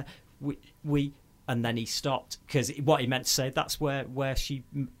 That's where we and then he stopped, because what he meant to say, that's where she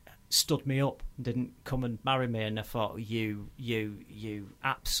stood me up and didn't come and marry me. And I thought, you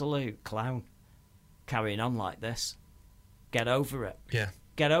absolute clown, carrying on like this. Get over it. Yeah.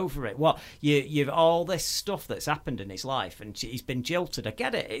 Get over it. What you've all this stuff that's happened in his life, and he's been jilted. I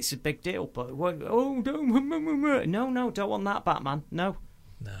get it; it's a big deal. But don't want that, Batman. No,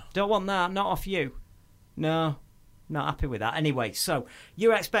 don't want that. Not off you. No, not happy with that. Anyway, so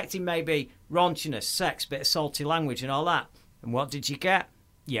you're expecting maybe raunchiness, sex, bit of salty language, and all that. And what did you get?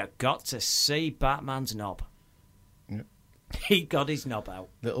 You got to see Batman's knob. Yep. He got his knob out.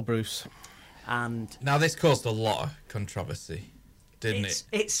 Little Bruce. And now this caused a lot of controversy. Didn't it?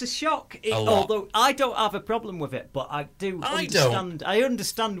 It's a shock. Although I don't have a problem with it, but I understand. I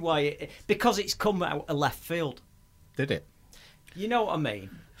understand why because it's come out of left field. Did it? You know what I mean?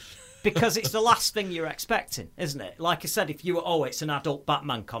 Because it's the last thing you're expecting, isn't it? Like I said, if you were, it's an adult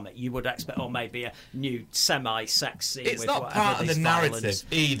Batman comic, you would expect, maybe a new semi-sex scene. It's with not part of the narrative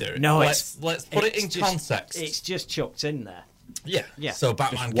either. No, let's put it in context. It's just chucked in there. Yeah. So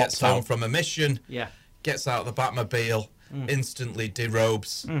Batman gets home from a mission. Yeah. Gets out of the Batmobile. Instantly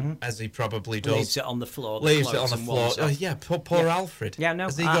derobes, as he probably does. Leaves it on the floor. Oh, yeah, poor Alfred. Yeah, no,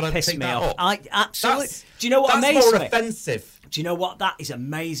 has he got to pick me that off. up? Absolutely. Do you know what amazed me? That's more offensive. Do you know what? That is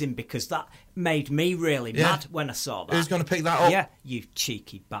amazing because that made me really mad when I saw that. Who's going to pick that up? Yeah, you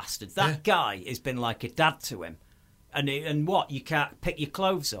cheeky bastard. That guy has been like a dad to him. And what? You can't pick your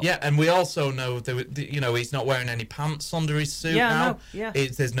clothes up? Yeah, and we also know that he's not wearing any pants under his suit now.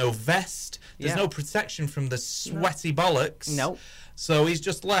 There's no vest. There's no protection from the sweaty bollocks. No. So he's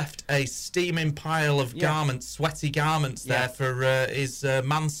just left a steaming pile of garments, sweaty garments there for his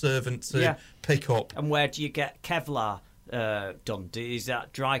manservant to pick up. And where do you get Kevlar done? Is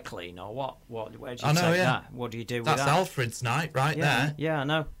that dry clean or what? Where do you take that? What do you do with that? That's Alfred's night there. Yeah, I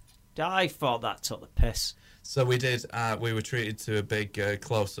know. I thought that took the piss. So we did. We were treated to a big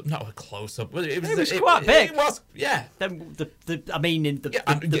close-up. Not a close-up. It was quite big. It was, yeah. The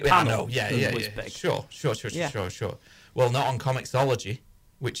panel. Was big. Sure. Well, not on Comixology,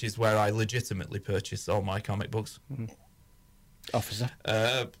 which is where I legitimately purchase all my comic books. Officer.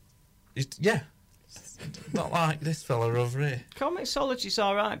 Not like this fella over here. Comixology's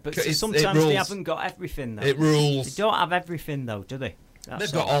all right, but sometimes they haven't got everything, though. It rules. They don't have everything, though, do they?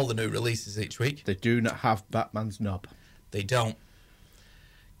 They've got all the new releases each week. They do not have Batman's knob. They don't.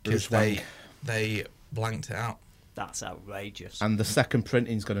 Because they blanked it out. That's outrageous. And the second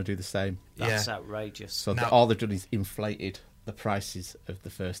printing's going to do the same. That's outrageous. So all they've done is inflated the prices of the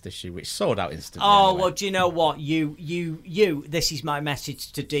first issue, which sold out instantly. Well, do you know what? You. This is my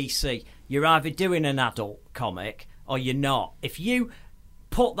message to DC. You're either doing an adult comic or you're not. If you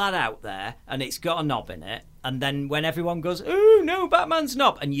put that out there and it's got a knob in it, and then when everyone goes, oh, no, Batman's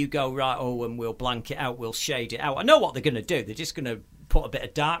knob, and you go, right, and we'll blank it out, we'll shade it out. I know what they're going to do. They're just going to put a bit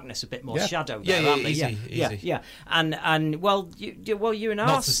of darkness, a bit more shadow there, aren't they? Easy. Yeah. And you and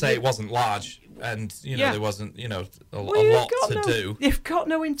not to say it wasn't large, and there wasn't a lot to do. You've got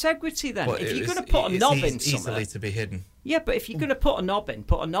no integrity then. If you're going to put a knob in somewhere, easily to be hidden. Yeah, but if you're going to put a knob in,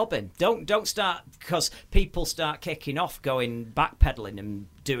 put a knob in. Don't start, because people start kicking off, going backpedaling and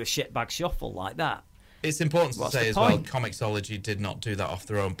do a shitbag shuffle like that. It's important to say as well, Comixology did not do that off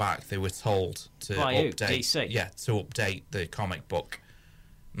their own back. They were told to update. DC? Yeah, to update the comic book.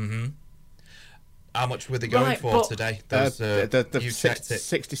 How much were they going for today? You checked it.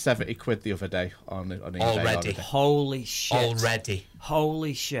 60-70 quid the other day on eBay. Already. Holy shit.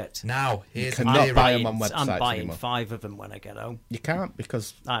 Holy shit. Now, here's you cannot buy them on websites I'm buying anymore. 5 of them when I get home. You can't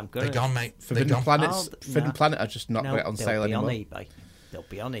because they're gone, mate. Forbidden Planet are just not got it on sale anymore. They'll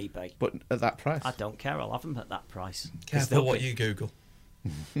be on eBay. But at that price? I don't care. I'll have them at that price. Careful what you Google.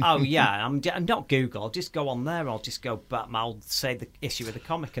 Oh, yeah. I'm not Google. I'll just go on there. I'll just go, I'll say the issue of the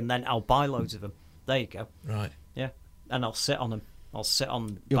comic, and then I'll buy loads of them. There you go. Right. Yeah. And I'll sit on them. I'll sit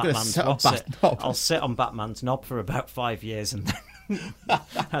on You're Batman's knob. I'll sit on Batman's knob for about 5 years, and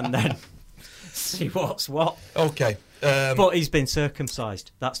then see what's what. Okay. But he's been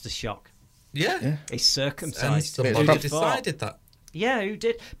circumcised. That's the shock. Yeah. He's circumcised. And somebody decided that. Yeah, who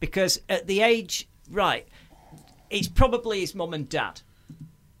did? Because at the age... Right. It's probably his mum and dad.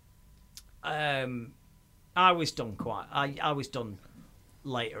 I was done I was done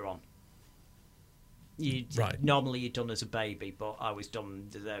later on. Normally you're done as a baby, but I was done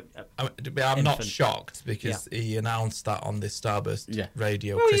as I'm not shocked because he announced that on this Starburst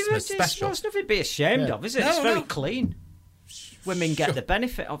Radio Christmas special. It's nothing to be ashamed of, is it? It's very clean. Women get the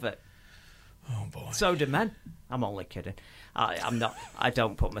benefit of it. Oh, boy. So do men. I'm only kidding. I'm not. I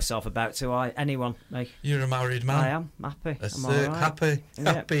don't put myself about to anyone. Mate. You're a married man. I am happy. I'm all right.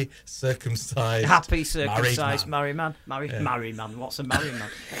 Happy circumcised. Happy circumcised married man. Married man. What's a married man?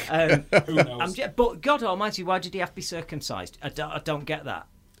 Who knows? But God Almighty, why did he have to be circumcised? I don't get that.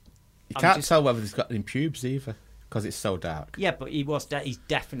 You can't tell whether he's got any pubes either. because it's so dark. Yeah, but he's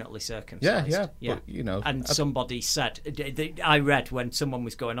definitely circumcised. Yeah. But, you know, and somebody said, I read when someone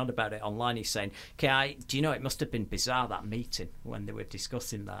was going on about it online, he's saying, do you know, it must have been bizarre, that meeting, when they were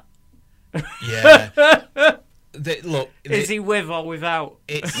discussing that. Yeah. Is he with or without?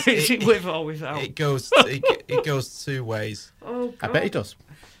 Is he with or without? It goes two ways. Oh, God. I bet he does.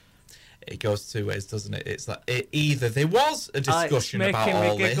 It goes two ways, doesn't it? It's like either there was a discussion about all this. It's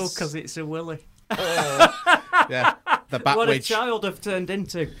making me giggle because it's a willy. Yeah, the Bat What Witch. a child I've turned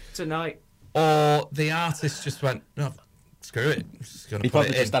into tonight. Or the artist just went, no, screw it. He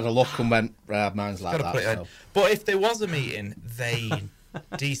probably just had a look and went, mine's like that. So. But if there was a meeting,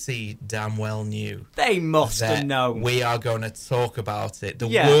 DC damn well knew. They must have known. We are going to talk about it. The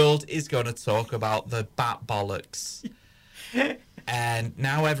world is going to talk about the bat bollocks. And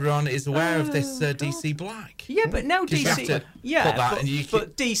now everyone is aware of this DC Black. Yeah, but now DC...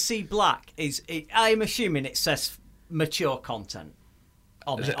 but DC Black is... I'm assuming it says mature content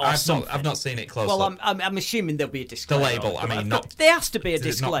on it. I've not seen it closely. Well, I'm assuming there'll be a disclaimer. The label, I mean, not... There has to be a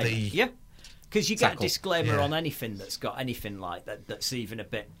disclaimer, yeah? Because you get a disclaimer yeah. on anything that's got anything like that that's even a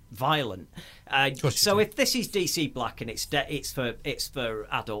bit violent. So if this is DC Black and it's for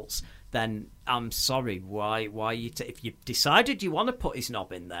adults, then I'm sorry. Why you? If you decided you want to put his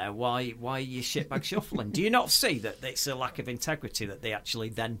knob in there, why are you shitbag shuffling? Do you not see that it's a lack of integrity that they actually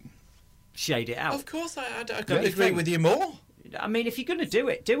then shade it out? Of course, I couldn't agree with you more. I mean, if you're going to do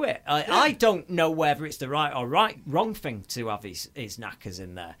it, do it. I don't know whether it's the right or wrong thing to have his knackers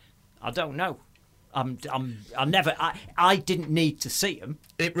in there. I don't know. I didn't need to see them.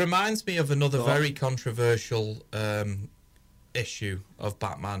 It reminds me of another very controversial issue of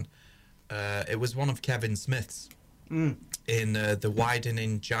Batman. It was one of Kevin Smith's in the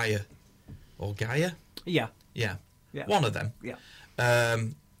Widening Gyre or Gaia. Yeah, one of them. Yeah.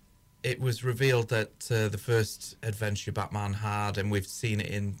 It was revealed that the first adventure Batman had, and we've seen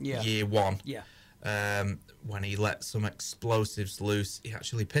it in year one. Yeah. When he let some explosives loose, he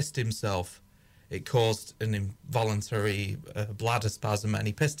actually pissed himself. It caused an involuntary bladder spasm, and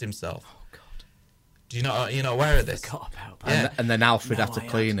he pissed himself. Oh God! Do you know? You're not aware of this? I forgot about that. And then Alfred had to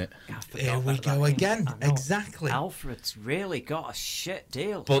clean it. Here we go again. Exactly. Alfred's really got a shit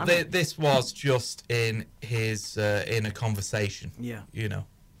deal. But this was just in his in a conversation. Yeah. You know.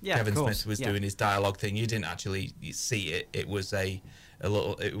 Yeah, Kevin Smith was doing his dialogue thing. You didn't actually see it. It was a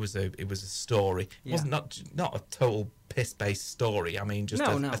story. It wasn't not a total piss-based story. I mean, just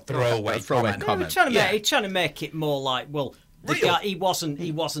a throwaway comment. No, he's trying to make it more like, well, the guy, he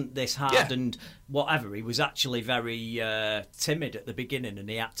wasn't this hard and whatever. He was actually very timid at the beginning, and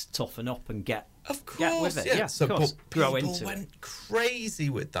he had to toughen up and get with it. Yeah, so, of course. But grow people into went it.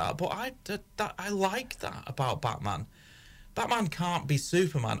 crazy with that. But I like that about Batman. Batman can't be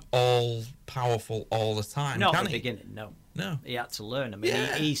Superman all powerful all the time. Not can at the he? beginning, no. No, he had to learn. I mean,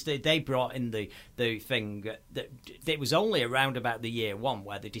 they brought in the thing that it was only around about the year one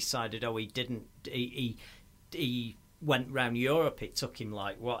where they decided, he went round Europe. It took him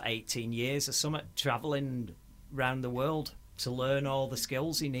 18 years or something, travelling round the world to learn all the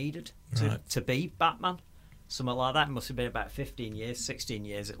skills he needed to be Batman. Something like that. It must have been about 15 years, 16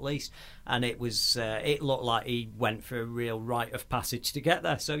 years at least. And it was, it looked like he went for a real rite of passage to get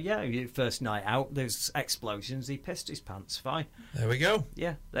there. So, first night out, there's explosions. He pissed his pants. Fine. There we go.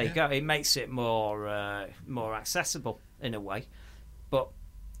 Yeah, there you go. It makes it more accessible in a way. But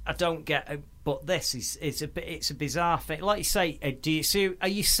I don't get it. But this it's a bizarre thing. Like you say, are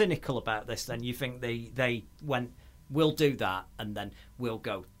you cynical about this then? You think they went, we'll do that, and then we'll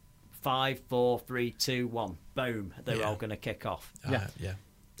go 5, 4, 3, 2, 1. Boom. They're all going to kick off. Yeah.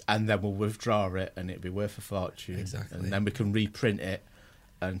 And then we'll withdraw it and it'll be worth a fortune. Exactly. And then we can reprint it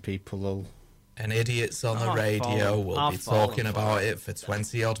and people will... And idiots on the radio will be talking about it for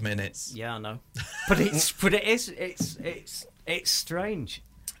 20 odd minutes. Yeah, I know. But it's strange.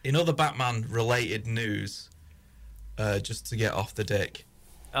 In other Batman related news, just to get off the dick.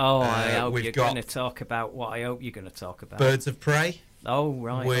 Oh, I hope you're going to talk about what I hope you're going to talk about. Birds of Prey. Oh,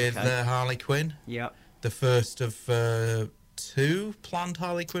 right. With Harley Quinn. Yeah. The first of 2 planned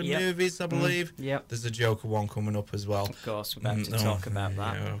Harley Quinn movies, I believe. Yep. There's a Joker one coming up as well. Of course, we're about to talk about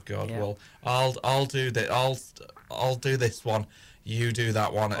that. Oh God. Yeah. Well, I'll do that. I'll do this one. You do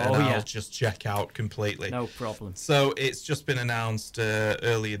that one, and I'll just check out completely. No problem. So it's just been announced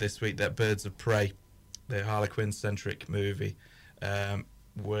earlier this week that Birds of Prey, the Harley Quinn centric movie,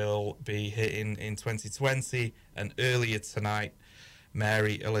 will be hitting in 2020, and earlier tonight,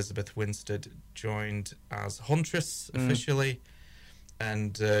 Mary Elizabeth Winstead joined as Huntress officially,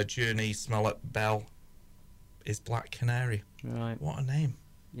 and Journey Smollett-Bell is Black Canary. Right. What a name.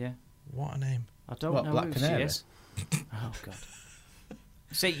 Yeah. What a name. I don't What, know Black who Canary? she is. Oh, God.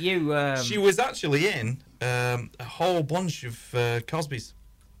 See, you... She was actually in a whole bunch of Cosby's.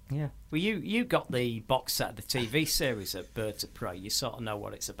 Yeah. Well, you got the box set of the TV series of Birds of Prey. You sort of know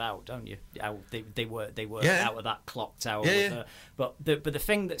what it's about, don't you? How they were Yeah. out of that clock tower. Yeah, with yeah. her. But the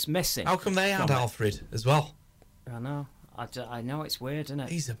thing that's missing... How come they had from it- Alfred as well? I know. I know it's weird, isn't it?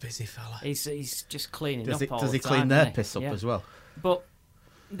 He's a busy fella. He's just cleaning Does up all he the clean time, their doesn't he? piss up Yeah. as well? But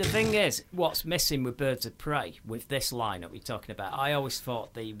the thing is, what's missing with Birds of Prey, with this lineup you're talking about, I always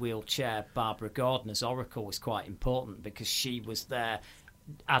thought the wheelchair Barbara Gordon as Oracle was quite important because she was their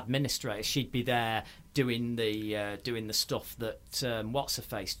administrator. She'd be there doing the stuff that what's her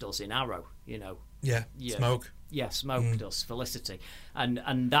face does in Arrow, you know. Yeah, Smoke. Yeah, Smoke does, Felicity.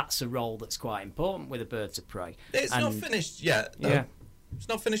 And that's a role that's quite important with the Birds of Prey. It's not finished yet. Though. Yeah. It's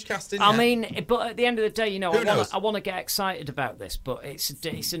not finished casting I yet. mean, but at the end of the day, you know, Who knows? I want to get excited about this, but it's a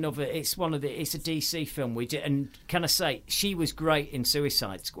DC film we did, and can I say she was great in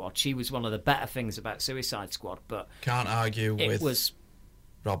Suicide Squad? She was one of the better things about Suicide Squad, but Can't argue with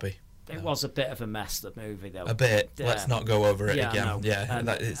Robbie. No. It was a bit of a mess, the movie, though. A bit. Let's not go over it I again. know. Yeah,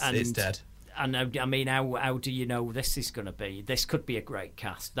 it's dead. And I mean, how do you know this is going to be? This could be a great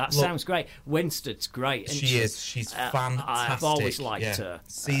cast. That sounds great. Winstead's great. Isn't She is. She's fantastic. I've always liked her.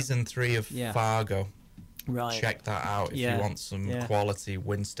 Season 3 of Fargo. Right. Check that out if you want some quality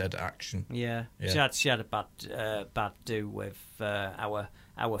Winstead action. Yeah. She had a bad do with our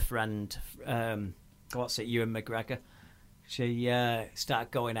friend, what's it, Ewan McGregor. She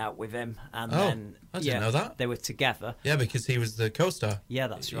started going out with him, and then I didn't know that. They were together. Yeah, because he was the co-star. Yeah,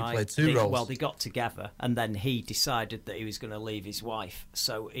 that's right. He played two roles. Well, they got together, and then he decided that he was going to leave his wife.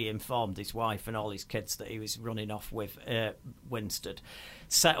 So he informed his wife and all his kids that he was running off with Winstead,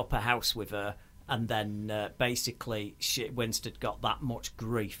 set up a house with her, and then basically Winstead got that much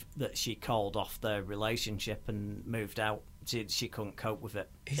grief that she called off their relationship and moved out. She couldn't cope with it.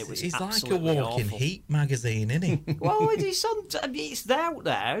 It was He's like a absolutely walking awful. Heat magazine, isn't he? Well, it's out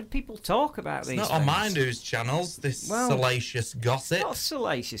there. People talk about these It's not things. on my news channels, this salacious gossip. It's not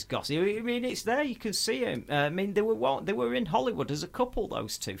salacious gossip. I mean, it's there. You can see him. I mean, they were in Hollywood as a couple,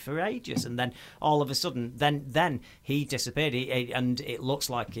 those two, for ages, and then all of a sudden, then he disappeared, and it looks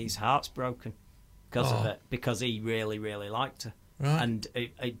like his heart's broken because of it, because he really, really liked her. Right. And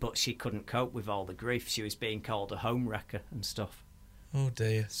but she couldn't cope with all the grief. She was being called a homewrecker and stuff. Oh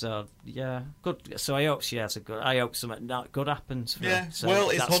dear. So yeah, good. So I hope she has a good. I hope something not good happens for her. So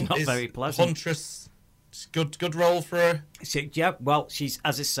well, that's not very pleasant. Huntress, good role for her. She's,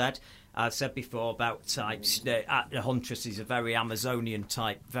 as I said before about types. The Huntress is a very Amazonian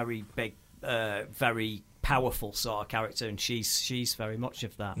type, very big, very powerful sort of character, and she's very much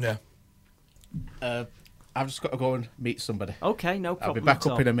of that. Yeah. I've just got to go and meet somebody. Okay, no problem. I'll be back at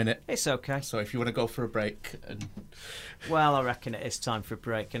up all. in a minute. It's okay. So if you want to go for a break, and well, I reckon it is time for a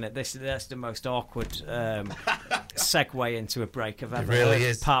break, and that's the most awkward segue into a break I've ever really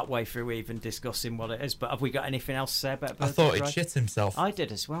heard. is. Part way through even discussing what it is. But have we got anything else to say about Birds I thought of he'd Prey? shit himself. I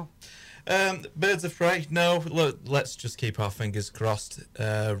did as well. Birds of Prey, no. Look, let's just keep our fingers crossed.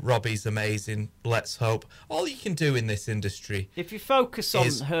 Robbie's amazing. Let's hope. All you can do in this industry, if you focus on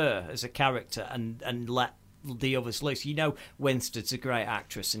her as a character and let the others loose, you know, Winstead's a great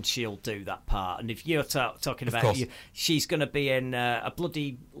actress and she'll do that part. And if you're talking about she's going to be in a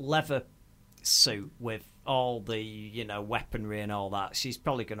bloody leather suit with all the weaponry and all that. She's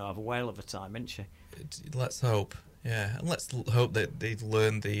probably going to have a whale of a time, isn't she? let's hope. Yeah, and let's hope that they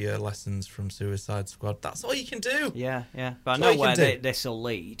learn the lessons from Suicide Squad. That's all you can do. Yeah. But I know where this will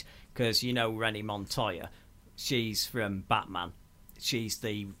lead, because Renée Montoya, she's from Batman. She's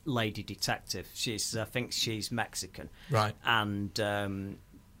the lady detective. I think she's Mexican. Right. And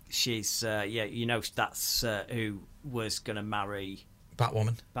she's, that's who was going to marry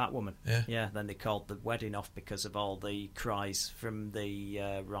Batwoman. Yeah. Then they called the wedding off because of all the cries from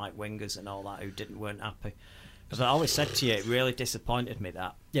the right-wingers and all that who weren't happy. As I always said to you, it really disappointed me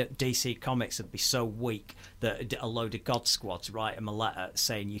that DC Comics would be so weak that a load of God Squads write them a letter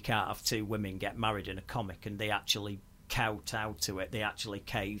saying you can't have two women get married in a comic, and they actually kowtowed to it. They actually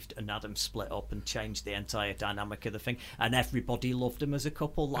caved and had them split up and changed the entire dynamic of the thing, and everybody loved them as a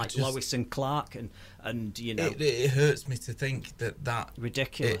couple, like Lois and Clark, and it hurts me to think that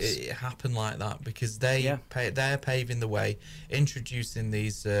ridiculous it happened like that, because they're paving the way, introducing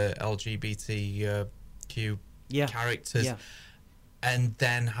these LGBTQ characters, and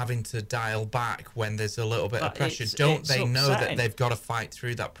then having to dial back when there's a little bit of pressure. Don't they know that they've got to fight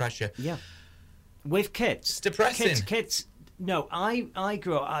through that pressure? Yeah. With kids. It's depressing. Kids, No, I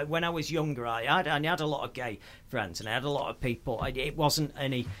grew up, when I was younger, I had a lot of gay friends, and I had a lot of people. It wasn't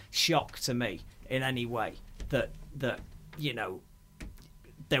any shock to me in any way that you know,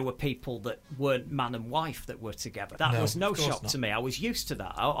 there were people that weren't man and wife that were together. That was no shock to me. I was used to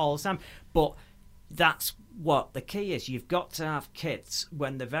that all the time. But that's what the key is. You've got to have kids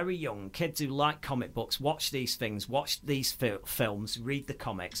when they're very young, kids who like comic books, watch these things, watch these films, read the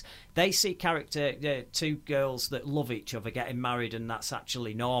comics. They see two girls that love each other getting married, and that's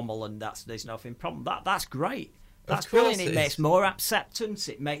actually normal, and there's nothing problem. That's great. That's brilliant. It makes more acceptance.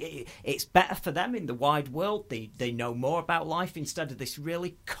 It's better for them in the wide world. They know more about life instead of this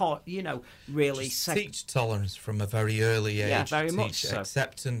really, teach tolerance from a very early age. Yeah, very teach much so.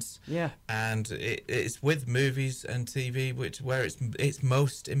 Acceptance. Yeah, and it's with movies and TV where it's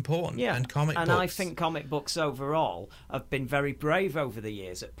most important. Yeah, and comic books. And I think comic books overall have been very brave over the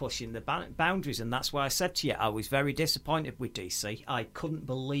years at pushing the boundaries, and that's why I said to you I was very disappointed with DC. I couldn't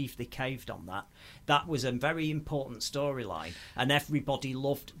believe they caved on that. That was a very important storyline, and everybody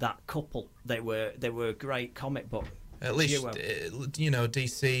loved that couple. They were a great comic book. At least, you know,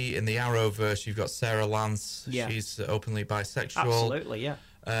 DC in the Arrowverse, you've got Sarah Lance. Yeah. She's openly bisexual. Absolutely,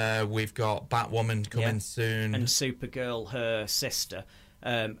 yeah. We've got Batwoman coming soon, and Supergirl, her sister,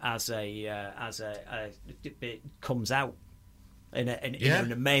 it comes out in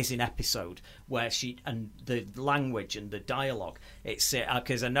an amazing episode where the language and the dialogue. It's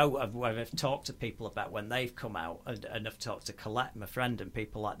because I know I've talked to people about when they've come out, and I've talked to Colette, my friend, and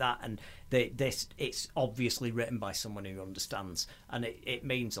people like that, and it's obviously written by someone who understands, and it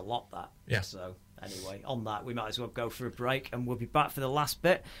means a lot. That So anyway, on that we might as well go for a break, and we'll be back for the last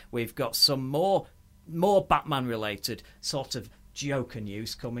bit. We've got some more Batman related sort of Joker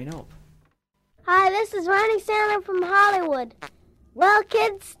news coming up. Hi, this is Ronnie Sandler from Hollywood. Well,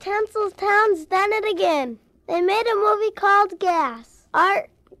 kids, Tinseltown's done it again. They made a movie called Gas. Art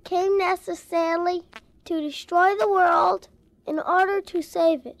came necessarily to destroy the world in order to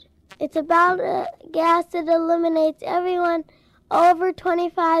save it. It's about a gas that eliminates everyone over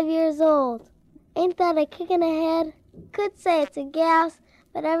 25 years old. Ain't that a kick in the head? Could say it's a gas,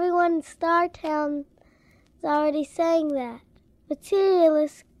 but everyone in Startown is already saying that.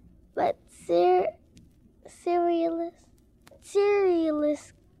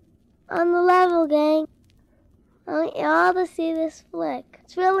 Serialist on the level, gang. I want you all to see this flick.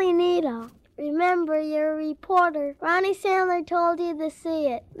 It's really neato. Remember, you're a reporter. Ronnie Sandler told you to see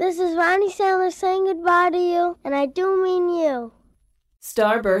it. This is Ronnie Sandler saying goodbye to you, and I do mean you.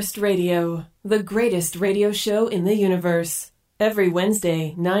 Starburst Radio, the greatest radio show in the universe. Every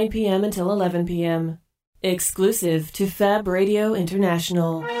Wednesday, 9 p.m. until 11 p.m. Exclusive to Fab Radio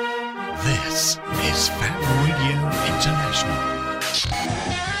International. This is Fab Radio International.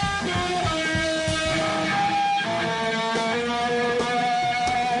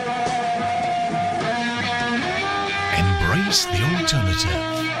 Embrace the alternative.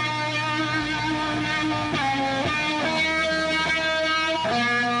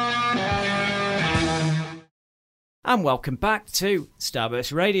 And welcome back to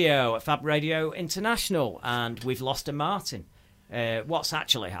Starburst Radio at Fab Radio International. And we've lost a Martin. What's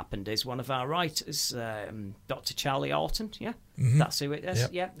actually happened is one of our writers, Dr. Charlie Orton, that's who it is.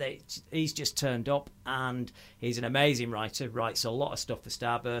 Yep. He's just turned up, and he's an amazing writer, writes a lot of stuff for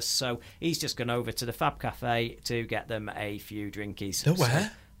Starburst, so he's just gone over to the Fab Cafe to get them a few drinkies. The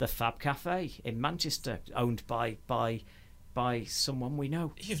where? The Fab Cafe in Manchester, owned by someone we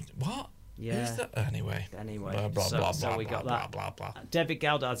know. What? Yeah. Who's that? Anyway. So we got that. Blah, blah. David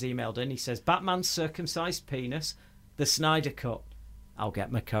Galdard's emailed in. He says, Batman's circumcised penis, the Snyder Cut. I'll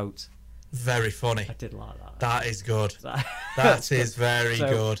get my coat. Very funny. I did like that. That is good. That is very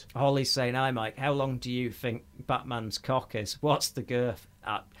good. Holly's saying, hi, Mike, how long do you think Batman's cock is? What's the girth?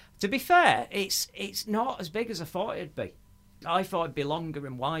 To be fair, it's not as big as I thought it'd be. I thought it'd be longer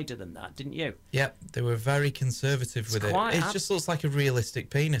and wider than that, didn't you? Yep, they were very conservative with it. It just looks like a realistic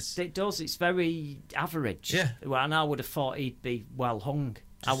penis. It does. It's very average. Yeah. Well, and I would have thought he'd be well hung.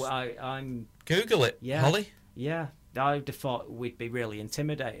 I'm Google it, Holly. Yeah. I would have thought we'd be really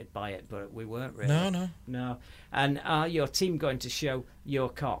intimidated by it, but we weren't really. No. And are your team going to show your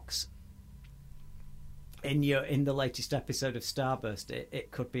cocks in the latest episode of Starburst? It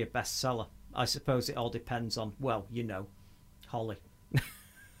could be a bestseller. I suppose it all depends on, Holly.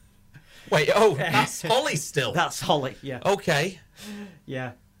 Wait, that's Holly still? That's Holly, yeah. Okay.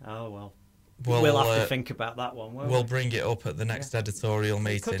 Yeah. Oh, well. We'll have to think about that one, won't we? We'll bring it up at the next editorial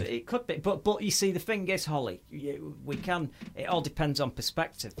meeting. It could be. But you see, the thing is, Holly, we can... It all depends on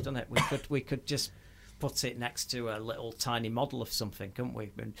perspective, doesn't it? We could just put it next to a little tiny model of something, couldn't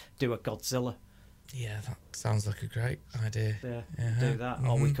we? And do a Godzilla. Yeah, that sounds like a great idea. Yeah, do that.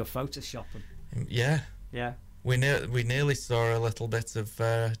 Or we could Photoshop them. Yeah. Yeah. We nearly saw a little bit of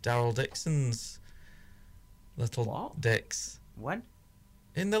Daryl Dixon's little dicks. When?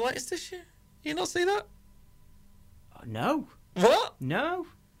 In the latest issue. You not see that? No. What? No.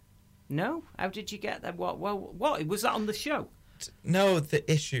 How did you get that? What was that on the show? No, the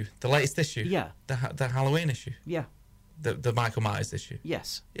latest issue. Yeah. The Halloween issue. Yeah. The Michael Myers issue.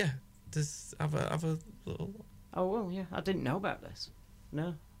 Yes. Yeah. Just have a little. Oh well, yeah. I didn't know about this.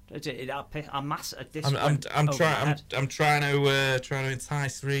 No. I'm trying to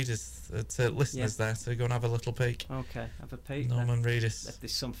entice readers to listeners there to go and have a little peek. Okay, have a peek. Norman Reedus. If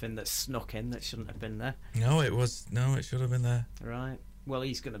there's something that's snuck in that shouldn't have been there. No, it should have been there. Right. Well,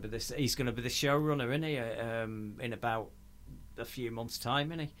 he's going to be the showrunner, isn't he? In about a few months'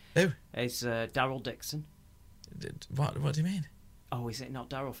 time, isn't he? Who? It's Daryl Dixon. What do you mean? Oh, is it not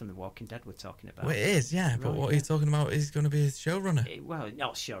Daryl from The Walking Dead we're talking about? Well, it is, yeah. But what are you talking about? He's going to be his showrunner. Well,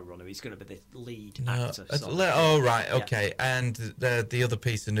 not showrunner. He's going to be the lead No. actor. Oh, right, okay. Yeah. And the other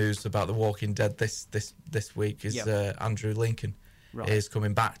piece of news about The Walking Dead this week is Andrew Lincoln is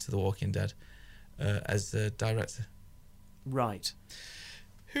coming back to The Walking Dead as a director. Right.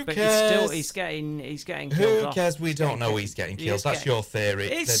 Who but cares? He's getting killed. Who off. cares? We don't know he's getting killed. That's your theory.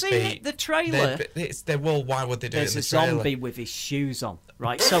 The trailer. Well, why would they do it in the trailer? There's a zombie with his shoes on,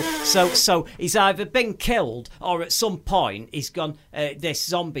 right? So he's either been killed or at some point he's gone. This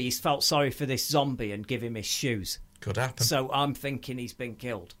zombie, he's felt sorry for this zombie and give him his shoes. Could happen. So I'm thinking he's been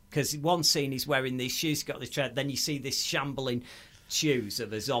killed because one scene he's wearing these shoes, he's got this tread. Then you see this shambling shoes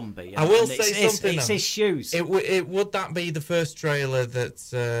of a zombie. I will say something. It's his shoes. Would that be the first trailer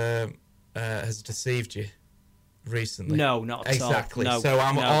that has deceived you recently? No, not at exactly. all. So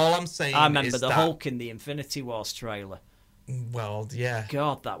all I'm saying. I remember is the Hulk in the Infinity Wars trailer. Well, yeah.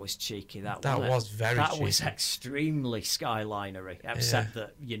 God, that was cheeky. That was very cheeky. That was extremely Skylinery. Except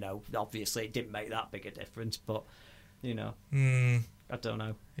that obviously it didn't make that big a difference. But I don't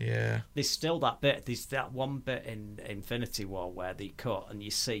know. Yeah. There's still that bit. There's that one bit in Infinity War where they cut and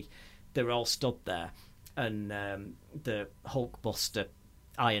you see they're all stood there, and the Hulkbuster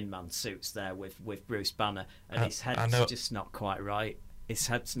Iron Man suit's there with Bruce Banner, and his head's just not quite right. His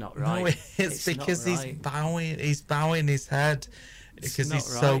head's not right. No, it's because he's bowing. He's bowing his head because he's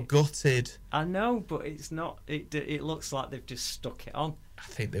so gutted. I know, but it's not. It looks like they've just stuck it on. I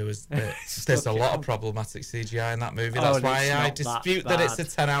think there's a lot of problematic CGI in that movie. That's why I dispute that it's a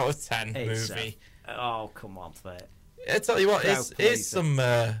 10 out of 10 movie. Oh, come on, Fate. I tell you what, here's some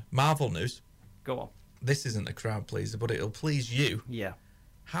Marvel news. Go on. This isn't a crowd pleaser, but it'll please you. Yeah.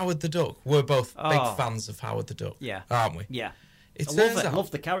 Howard the Duck. We're both big fans of Howard the Duck. Yeah. Aren't we? Yeah. I love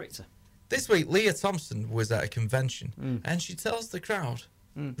the character. This week, Leah Thompson was at a convention, and she tells the crowd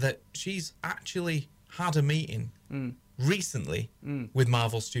that she's actually had a meeting recently with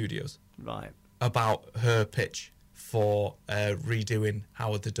Marvel Studios, right, about her pitch for redoing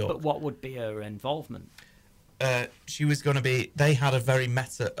Howard the Duck. But what would be her involvement? She was going to be. They had a very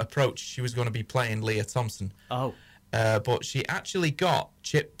meta approach. She was going to be playing Leah Thompson. Oh, but she actually got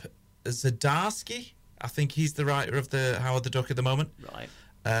Chip Zdarsky. I think he's the writer of the Howard the Duck at the moment. Right.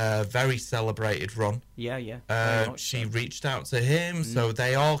 Very celebrated run. Yeah. She reached out to him, so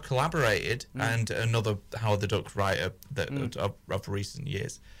they all collaborated, and another Howard the Duck writer of recent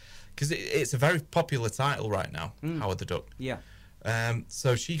years, because it's a very popular title right now, Howard the Duck. Yeah.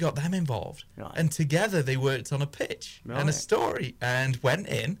 So she got them involved, right, and together they worked on a pitch and a story, and went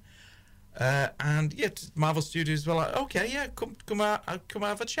in. And Marvel Studios were like, okay, yeah, come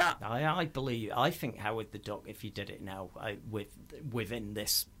have a chat. I think Howard the Duck, if you did it now within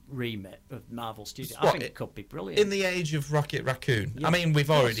this remit of Marvel Studios, I think it could be brilliant. In the age of Rocket Raccoon, I mean,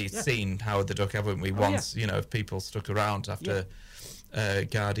 we've already seen Howard the Duck, haven't we? Once, if people stuck around after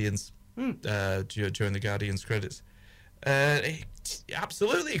Guardians during the Guardians credits,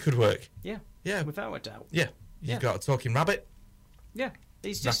 absolutely it could work. Yeah, without a doubt. Yeah, you've got a talking rabbit. Yeah.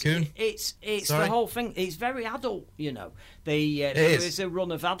 It's just, Raccoon. It's the whole thing. It's very adult, There is a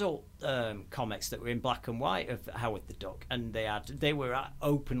run of adult comics that were in black and white of Howard the Duck, and they were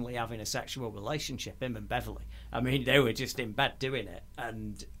openly having a sexual relationship, him and Beverly. I mean, they were just in bed doing it.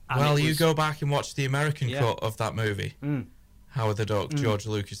 And you go back and watch the American cut of that movie. Howard the Duck. George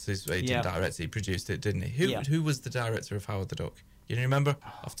Lucas, he didn't direct it, he produced it, didn't he? Who was the director of Howard the Duck? You remember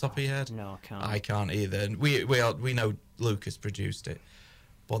off the top of your head? No, I can't. I can't either. And we know Lucas produced it.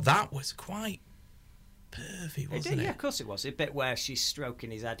 But that was quite pervy, wasn't it? Yeah, of course it was. A bit where she's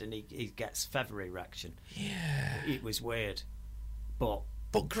stroking his head and he gets feather erection. Yeah. It was weird. But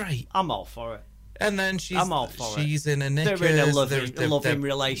great. I'm all for it. And then I'm all for she's in a knickers. They're in a loving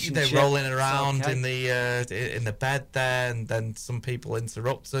relationship. They're rolling around in the bed there, and then some people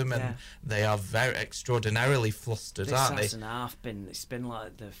interrupt them, and they are very extraordinarily flustered, aren't they? This hasn't half been. It's been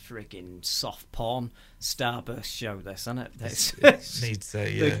like the frigging soft porn Starburst show. This, hasn't it? It needs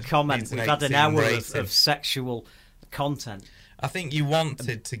a the comment. We've had an hour of sexual content. I think you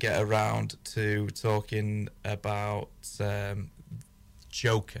wanted to get around to talking about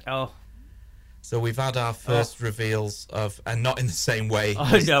Joker. Oh. So we've had our first reveals of, and not in the same way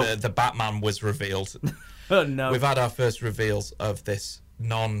the Batman was revealed. Oh, no. We've had our first reveals of this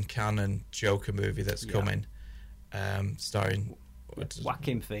non-canon Joker movie that's coming, starring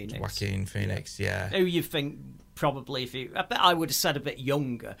Joaquin Phoenix. Joaquin Phoenix, yeah. Who you think probably, I would have said a bit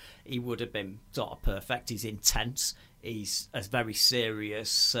younger, he would have been sort of perfect. He's intense. He's a very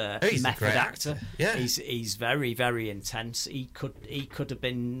serious method actor. Yeah. He's very, very intense. He could have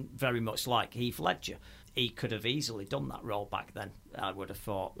been very much like Heath Ledger. He could have easily done that role back then, I would have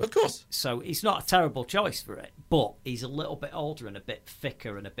thought. Of course. So he's not a terrible choice for it, but he's a little bit older and a bit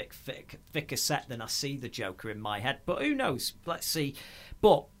thicker and a bit thicker set than I see the Joker in my head. But who knows? Let's see.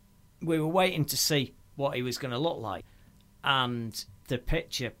 But we were waiting to see what he was going to look like. And the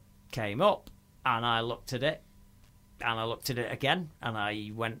picture came up, and I looked at it. And I looked at it again, and I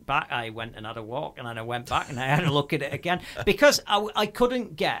went back. I went and had a walk, and then I went back, and I had a look at it again. Because I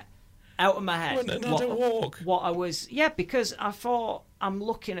couldn't get out of my head what I was... Yeah, because I thought, I'm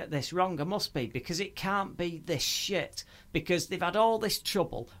looking at this wrong. I must be, because it can't be this shit. Because they've had all this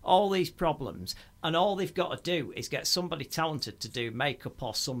trouble, all these problems, and all they've got to do is get somebody talented to do makeup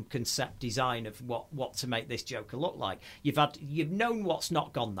or some concept design of what to make this Joker look like. You've known what's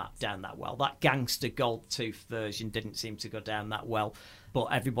not gone down that well. That gangster gold tooth version didn't seem to go down that well, but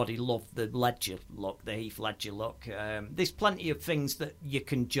everybody loved the Ledger look, the Heath Ledger look. There's plenty of things that you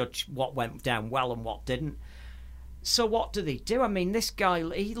can judge what went down well and what didn't. So what do they do? I mean, this guy,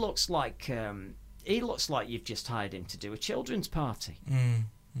 he looks like you've just hired him to do a children's party.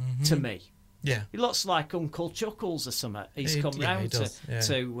 Mm-hmm. To me. Yeah. He looks like Uncle Chuckles or something. He's come round to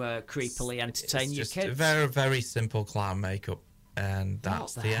creepily entertain your kids. Very, very simple clown makeup. And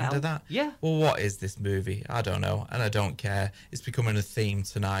that's the end of that. Yeah. Well, what is this movie? I don't know, and I don't care. It's becoming a theme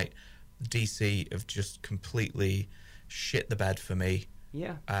tonight. DC have just completely shit the bed for me.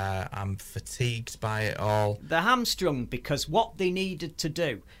 Yeah. I'm fatigued by it all. They're hamstrung because what they needed to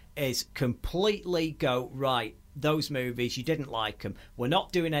do is completely go, right, those movies, you didn't like them. We're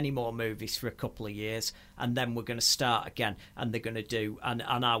not doing any more movies for a couple of years, and then we're going to start again. And they're going to do, and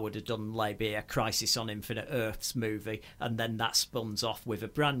I would have done maybe a Crisis on Infinite Earths movie, and then that spuns off with a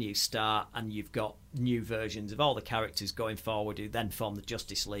brand new start, and you've got new versions of all the characters going forward who then form the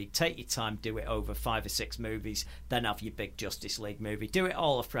Justice League. Take your time, do it over 5 or 6 movies, then have your big Justice League movie. Do it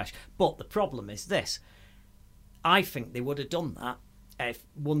all afresh. But the problem is this. I think they would have done that if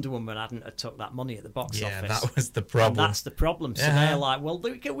Wonder Woman hadn't have took that money at the box office. Yeah, that was the problem. And that's the problem. So they're like, well,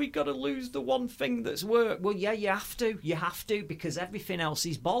 we've got to lose the one thing that's worked. Well, yeah, you have to. You have to, because everything else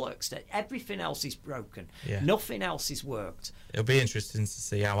is bollocks. Everything else is broken. Yeah. Nothing else has worked. It'll be interesting to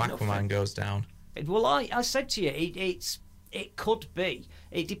see how Aquaman goes down. Well, I said to you, it could be.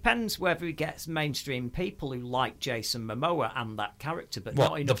 It depends whether he gets mainstream people who like Jason Momoa and that character, but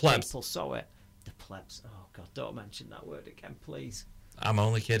not enough people saw it. The plebs. Oh, God, don't mention that word again, please. I'm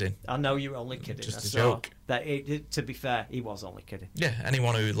only kidding. I know you're only kidding. Just a joke. To be fair, he was only kidding. Yeah,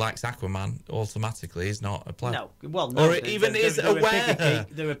 anyone who likes Aquaman automatically is not a pleb. No, well, no. Or even is aware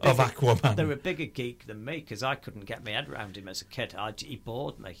of Aquaman. They're a bigger geek than me, because I couldn't get my head around him as a kid. He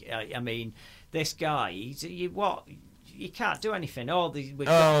bored me. I mean, this guy, you can't do anything. We've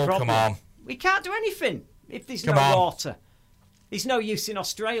got a problem. Come on. We can't do anything if there's no water. He's no use in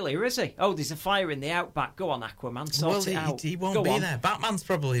Australia, is he? Oh, there's a fire in the outback. Go on, Aquaman, sort it out. He won't be there. Batman's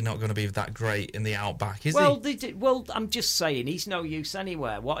probably not going to be that great in the outback, is he? Well, I'm just saying, he's no use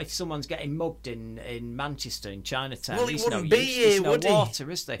anywhere. What if someone's getting mugged in Manchester, in Chinatown? Well, he wouldn't be here, would he? There's no water,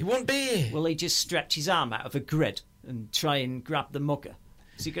 is there? He wouldn't be here. Will he just stretch his arm out of a grid and try and grab the mugger?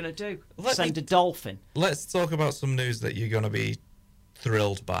 What's he going to do? Send a dolphin? Let's talk about some news that you're going to be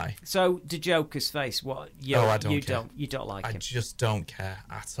thrilled by. So the Joker's face, what? I don't care. You don't like him. I just don't care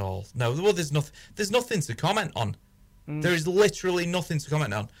at all. No, well, there's nothing to comment on. There is literally nothing to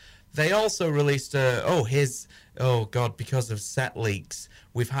comment on. They also released because of set leaks,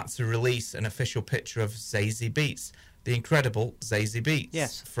 we've had to release an official picture of Zazie Beetz, the incredible Zazie Beetz,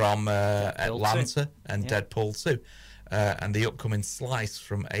 yes, from Atlanta and Deadpool 2, and the upcoming Slice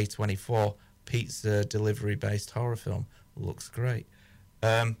from A24 pizza delivery based horror film looks great.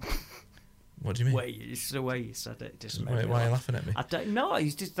 What do you mean? Wait, it's the way you said it. Just Why are you laughing at me? I don't know. He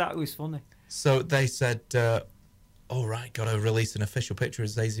just thought it was funny. So they said, all right, got to release an official picture of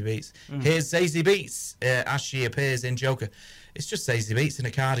Zazie Beetz. Here's Zazie Beetz as she appears in Joker. It's just Zazie Beetz in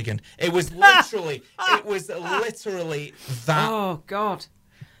a cardigan. It was literally, that. Oh, God.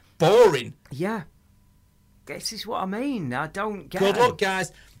 Boring. Yeah. This is what I mean. I don't get Good it. luck,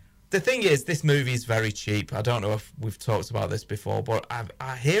 guys. The thing is, this movie is very cheap. I don't know if we've talked about this before, but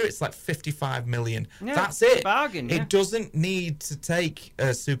I hear it's like 55 million. Yeah, That's it. Bargain, yeah. It doesn't need to take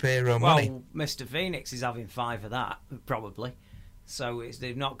superhero money. Well, Mr. Phoenix is having 5 of that, probably. So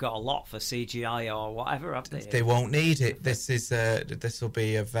they've not got a lot for CGI or whatever, have they? They won't need it. This will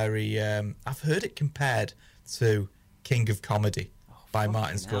be a very... I've heard it compared to King of Comedy by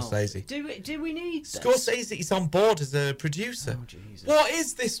Martin Scorsese. Do we need this? Scorsese's on board as a producer. Oh, Jesus. What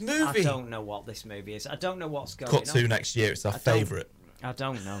is this movie? I don't know what this movie is. I don't know what's going on. Cut 2 next year. It's our favourite. I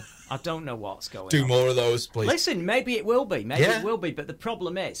don't know. I don't know what's going on. Do more of those, please. Listen, maybe it will be. Maybe it will be. But the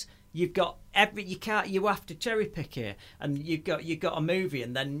problem is, you've got you have to cherry pick here, and you've got a movie,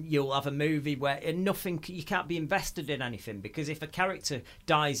 and then you'll have a movie where nothing, you can't be invested in anything, because if a character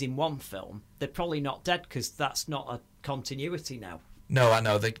dies in one film, they're probably not dead, because that's not a continuity now. No, I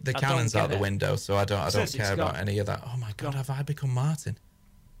know the canon's out the window, so I don't care about any of that. Oh my God, have I become Martin?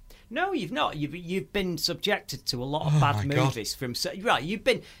 No, you've not. You've been subjected to a lot of bad movies from right.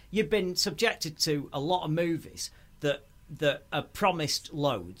 You've been subjected to a lot of movies that are promised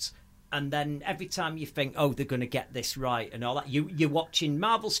loads, and then every time you think, oh, they're going to get this right and all that, you're watching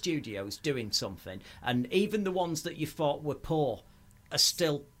Marvel Studios doing something, and even the ones that you thought were poor are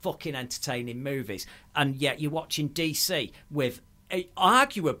still fucking entertaining movies, and yet you're watching DC with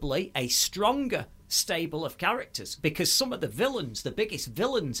arguably a stronger stable of characters, because some of the villains, the biggest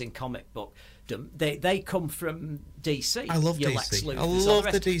villains in comic book, they come from DC. I love Your DC. Lex Luthors, I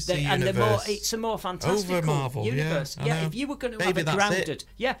love the DC universe. And it's a more fantastical over Marvel, universe. Yeah, if you were going to have a grounded,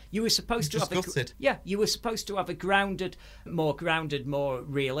 you were supposed to have you were supposed to have a grounded, more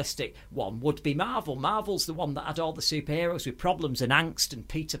realistic one. Would be Marvel. Marvel's the one that had all the superheroes with problems and angst, and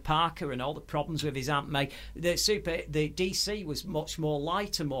Peter Parker and all the problems with his Aunt May. The DC was much more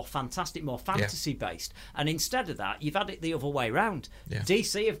lighter, more fantastic, more fantasy based, and instead of that, you've had it the other way round. Yeah.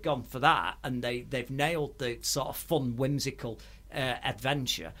 DC have gone for that, and they've nailed the sort of fun, whimsical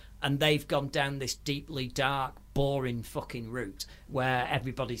adventure, and they've gone down this deeply dark, boring fucking route where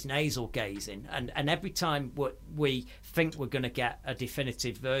everybody's nasal gazing, and every time we think we're going to get a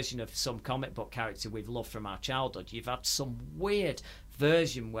definitive version of some comic book character we've loved from our childhood, you've had some weird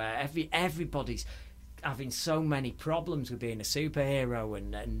version where everybody's having so many problems with being a superhero,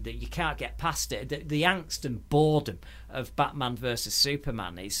 and you can't get past it. The angst and boredom of Batman versus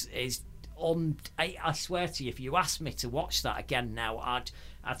Superman is I swear to you, if you asked me to watch that again now,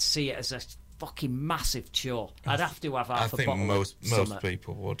 I'd see it as a fucking massive chore. I'd have to have half a bottle. I think most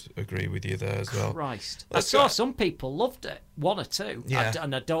people would agree with you there as well. Christ, I saw some people loved it, 1 or 2,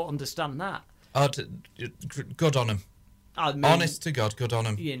 and I don't understand that. Good on them. I mean, honest to God, good on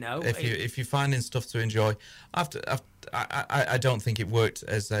them. You know, if you're finding stuff to enjoy, I don't think it worked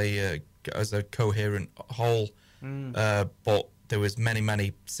as a coherent whole, but there was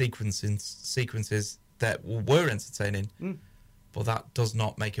many sequences that were entertaining, but that does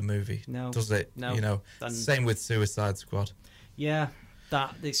not make a movie, does it? No. You know, same with Suicide Squad. Yeah.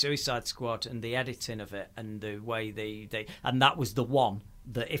 The Suicide Squad and the editing of it, and the way they and that was the one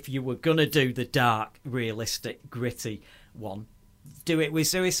that if you were gonna do the dark, realistic, gritty one, do it with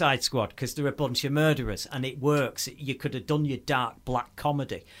Suicide Squad, because they're a bunch of murderers and it works. You could have done your dark black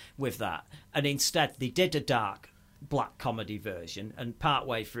comedy with that, and instead they did a dark black comedy version, and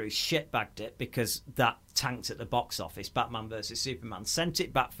partway through shitbagged it because that tanked at the box office. Batman vs Superman sent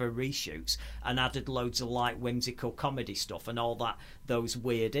it back for reshoots and added loads of light whimsical comedy stuff and all that, those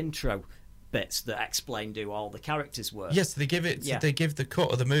weird intro bits that explained who all the characters were. Yes, they give the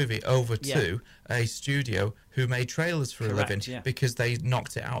cut of the movie over to a studio who made trailers for a living, because they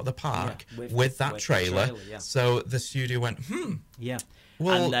knocked it out of the park with that trailer. So the studio went,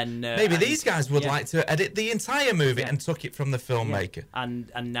 well, and then, maybe these guys would like to edit the entire movie, and took it from the filmmaker.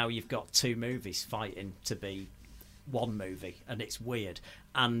 And now you've got 2 movies fighting to be one movie, and it's weird.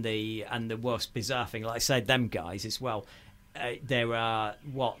 And the most bizarre thing, like I said, them guys as well. There are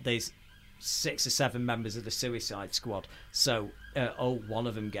there's 6 or 7 members of the Suicide Squad. So one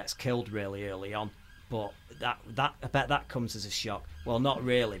of them gets killed really early on, but that I bet that comes as a shock. Well, not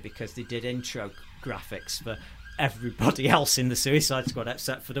really, because they did intro graphics for everybody else in the Suicide Squad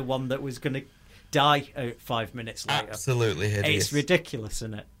except for the one that was going to die 5 minutes later. Absolutely hideous. It's ridiculous,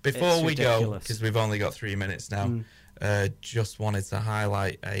 isn't it? Before we go, because we've only got 3 minutes now, just wanted to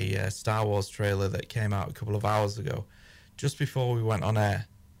highlight a Star Wars trailer that came out a couple of hours ago, just before we went on air.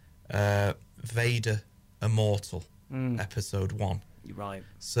 Vader Immortal, Episode 1. You're right.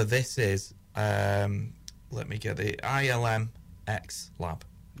 So this is, let me get the ILM X Lab.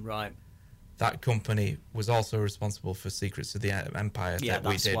 Right. That company was also responsible for Secrets of the Empire that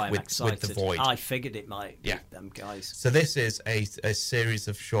we did with The Void. I figured it might be them guys. So this is a series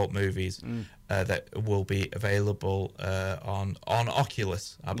of short movies that will be available on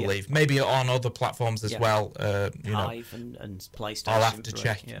Oculus, I believe. Maybe on other platforms as well. Hive and PlayStation. I'll have to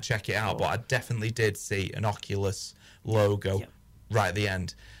check it out, but I definitely did see an Oculus logo right at the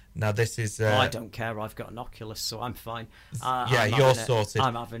end. Now this is... I don't care. I've got an Oculus, so I'm fine. You're sorted.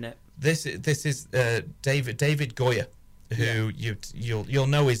 I'm having it. This is David Goyer, who you'll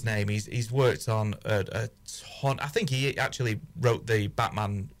know his name. He's worked on a ton. I think he actually wrote the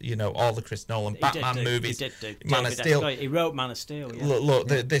Batman, all the Chris Nolan Batman movies. He did do. Man of Steel. He wrote Man of Steel. Yeah. Look,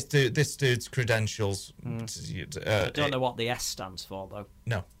 this dude's credentials. I don't know what the S stands for though.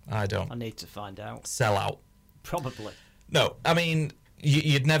 No, I don't. I need to find out. Sell out. Probably. No, I mean.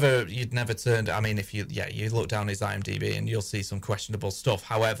 You'd never turned. I mean, if you look down his IMDb and you'll see some questionable stuff.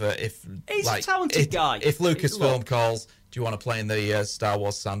 However, if he's a talented guy, if Lucasfilm calls, do you want to play in the Star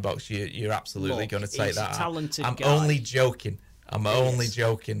Wars sandbox? You're absolutely going to take that. I'm only joking. I'm only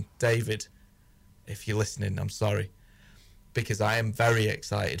joking, David. If you're listening, I'm sorry, because I am very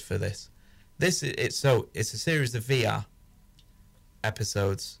excited for this. It's a series of VR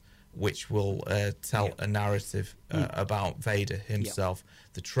episodes, which will tell a narrative about Vader himself.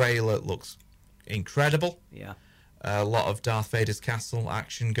 The trailer looks incredible. Yeah. A lot of Darth Vader's castle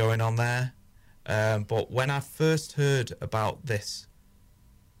action going on there. But when I first heard about this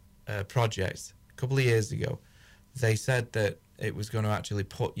project a couple of years ago, they said that it was going to actually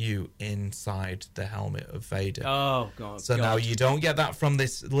put you inside the helmet of Vader. Oh, God. So now you don't get that from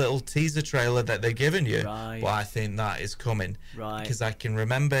this little teaser trailer that they're giving you. Right. But I think that is coming. Right. Because I can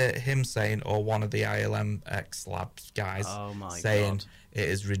remember him saying, or one of the ILM X Labs guys saying, it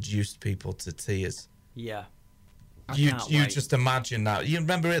has reduced people to tears. Yeah. You just imagine that. You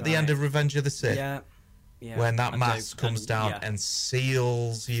remember at the end of Revenge of the Sith? Yeah. When that mask comes down and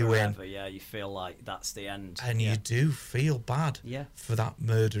seals you forever, in. Yeah, you feel like that's the end. And you do feel bad for that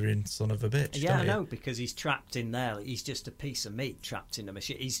murdering son of a bitch. Yeah, don't I know, you? because he's trapped in there. He's just a piece of meat trapped in a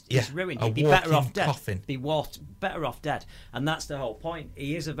machine. He's ruined. A He'd be better off walking dead. coffin. Better off dead. And that's the whole point.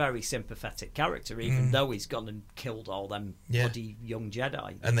 He is a very sympathetic character, even though he's gone and killed all them bloody young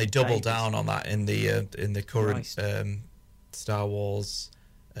Jedi. And they double down on that in the current Star Wars.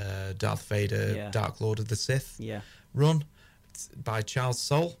 Darth Vader, Dark Lord of the Sith run by Charles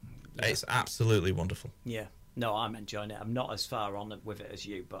Soule. It's absolutely wonderful. Yeah. No, I'm enjoying it. I'm not as far on with it as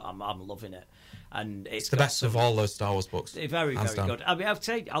you, but I'm loving it. And it's the best of all those Star Wars books. They're very, very good. I mean, I'd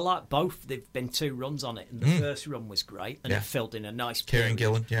say I like both. There've been 2 runs on it, and the first run was great, and it filled in a nice Kieran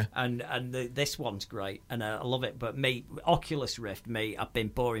period. Gillen, and this one's great, and I love it. But Oculus Rift, I've been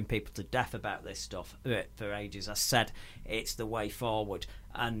boring people to death about this stuff for ages. I said it's the way forward,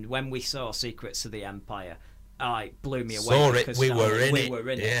 and when we saw Secrets of the Empire, it blew me away. Saw it. We were in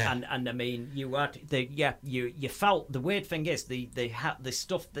it. And I mean, you had you felt the weird thing is the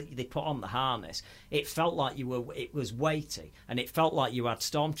stuff that they put on the harness. It felt like it was weighty, and it felt like you had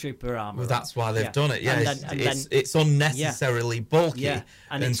stormtrooper armor. Well, that's why they've done it. Yeah, and it's unnecessarily bulky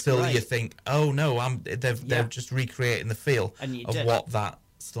and until you think, oh no, they're just recreating the feel of what that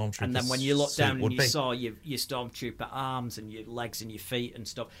stormtrooper. And then when you look down and you saw your stormtrooper arms and your legs and your feet and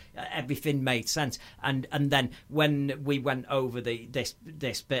stuff, everything made sense. And then when we went over this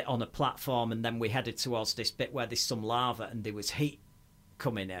bit on a platform, and then we headed towards this bit where there's some lava and there was heat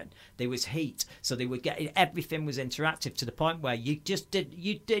coming in. There was heat, so they were getting everything was interactive to the point where you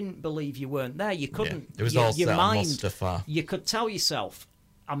didn't believe you weren't there. You couldn't. It was all set on Mustafar. You could tell yourself,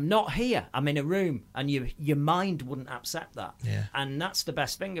 I'm not here. I'm in a room, and your mind wouldn't accept that. Yeah. And that's the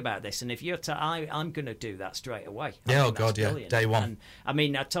best thing about this. And if you're I'm going to do that straight away. Yeah, oh God, yeah, day one. And, I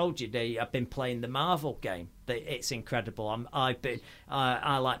mean, I told you, I've been playing the Marvel game. It's incredible.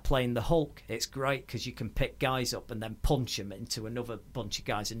 I like playing the Hulk. It's great because you can pick guys up and then punch them into another bunch of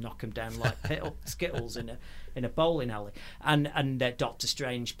guys and knock them down like skittles in a bowling alley. And Doctor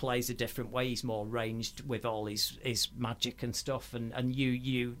Strange plays a different way. He's more ranged with all his magic and stuff. And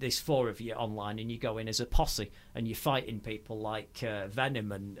you there's 4 of you online, and you go in as a posse and you're fighting people like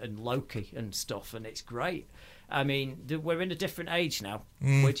Venom and Loki and stuff, and it's great. I mean, we're in a different age now.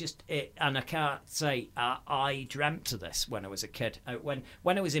 We're just and I can't say I dreamt of this when I was a kid. When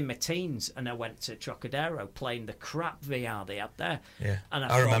I was in my teens and I went to Trocadero playing the crap VR they had there. Yeah, and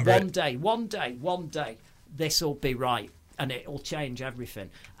I remember one day, this will be right and it'll change everything.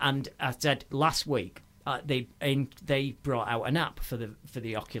 And I said last week, they brought out an app for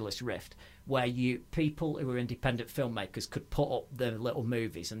the Oculus Rift where people who are independent filmmakers could put up their little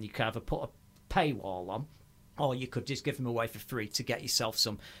movies, and you could either put a paywall on, or you could just give them away for free to get yourself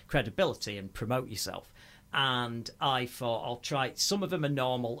some credibility and promote yourself. And I thought I'll try it. Some of them are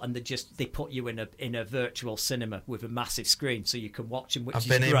normal, and they put you in a virtual cinema with a massive screen so you can watch them, which is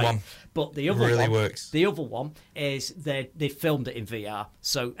great. I've been in one. But the other really one works. The other one is they filmed it in VR,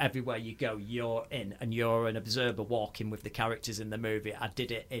 so everywhere you go, you're in, and you're an observer walking with the characters in the movie. I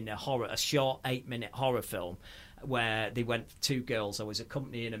did it in a short 8-minute horror film where they went 2 girls. I was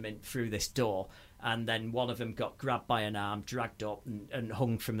accompanying them in through this door. And then one of them got grabbed by an arm, dragged up and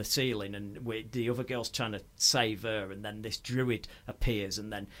hung from the ceiling, and the other girl's trying to save her, and then this druid appears,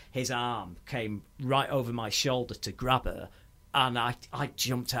 and then his arm came right over my shoulder to grab her, and I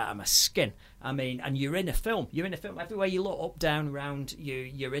jumped out of my skin. I mean, and you're in a film. Everywhere you look, up, down, round,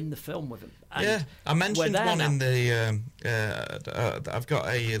 you're in the film with them. And yeah, I mentioned one in the... I've got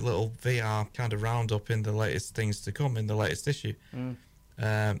a little VR kind of roundup in the latest things to come, in the latest issue.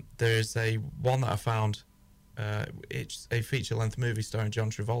 There's a one that I found. It's a feature-length movie starring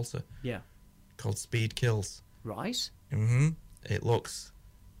John Travolta. Yeah. Called Speed Kills. Right. It looks.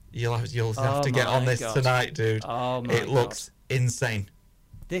 You'll have to get on this tonight, dude. Oh my It looks insane.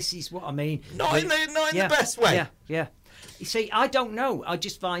 This is what I mean. Not in the best way. Yeah. You see, I don't know. I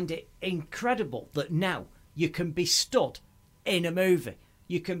just find it incredible that now you can be stood in a movie.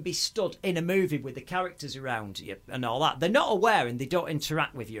 You can be stood in a movie with the characters around you and all that. They're not aware and they don't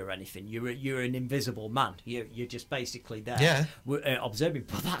interact with you or anything. You're an invisible man. You're just basically there observing.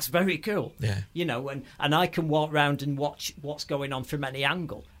 But that's very cool. Yeah. You know, and I can walk around and watch what's going on from any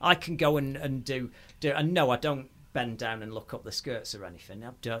angle. I can go and do. And no, I don't bend down and look up the skirts or anything.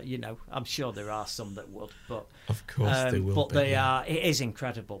 You know, I'm sure there are some that would, but of course they will. But they are. It is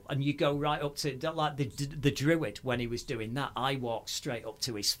incredible, and you go right up to like the druid when he was doing that. I walked straight up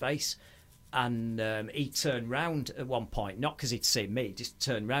to his face, and he turned round at one point, not because he'd seen me, just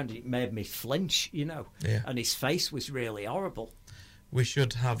turned round, and it made me flinch, you know. Yeah. And his face was really horrible. We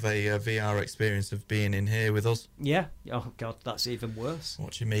should have a VR experience of being in here with us. Yeah. Oh, God, that's even worse.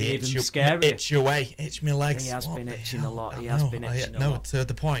 Watching me even scarier. Itch away, itch my legs. He has been itching a lot. No, to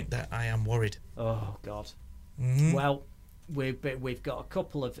the point that I am worried. Oh, God. Mm-hmm. Well, we've got a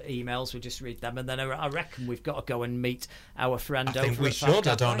couple of emails. We'll just read them, and then I reckon we've got to go and meet our friend over. I think we should.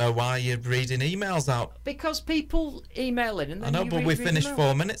 I don't know why you're reading emails out. Because people email in. And then I know, but we finished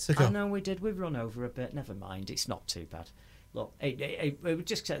 4 minutes ago. I know we did. We've run over a bit. Never mind. It's not too bad. Look, we'll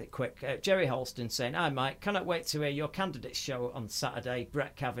just say it quick. Jerry Holston saying, "Hi, Mike. Cannot wait to hear your candidates show on Saturday.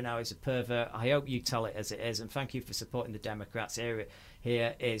 Brett Kavanaugh is a pervert. I hope you tell it as it is, and thank you for supporting the Democrats.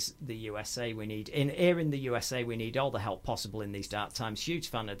 Here is the USA we need. Here in the USA, we need all the help possible in these dark times. Huge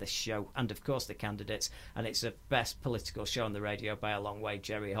fan of this show, and of course the candidates. And it's the best political show on the radio by a long way.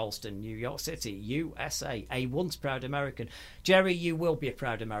 Jerry Holston, New York City, USA. A once proud American. Jerry, you will be a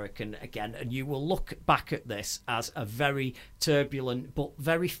proud American again, and you will look back at this as a very turbulent but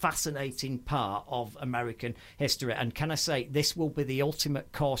very fascinating part of American history. And can I say, this will be the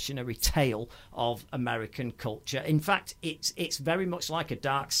ultimate cautionary tale of American culture. In fact, it's very much like a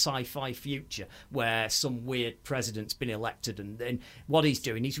dark sci-fi future where some weird president's been elected, and then what he's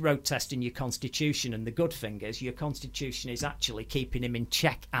doing, he's road testing your constitution, and the good thing is your constitution is actually keeping him in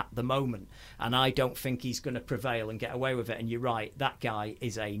check at the moment, and I don't think he's going to prevail and get away with it. And you're right, that guy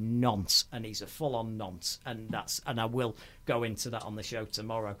is a nonce, and he's a full-on nonce, and I will go into that on the show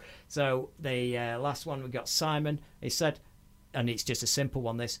tomorrow. So the last one, we got Simon. He said, and it's just a simple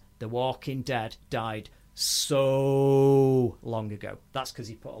one, this: The Walking Dead died so long ago. That's because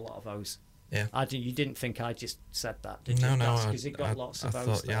he put a lot of O's. Yeah. You didn't think I just said that, did you? No, because it got lots of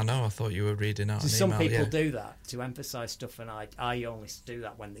O's. Yeah, I know. I thought you were reading out an email. Some people do that to emphasise stuff, and I only do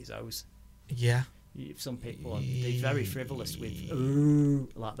that when there's O's. Yeah. Some people they're very frivolous with ooh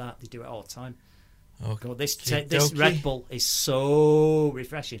like that. They do it all the time. Oh God, this Red Bull is so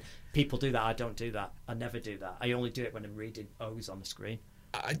refreshing. People do that. I don't do that. I never do that. I only do it when I'm reading O's on the screen.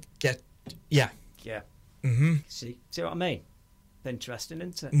 Yeah. Mm-hmm. See what I mean? Interesting,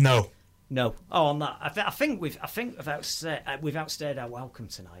 isn't it? No. Oh, on that, I think we've outstayed our welcome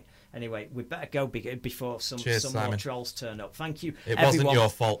tonight. Anyway, we better go before some more trolls turn up. Thank you. It wasn't your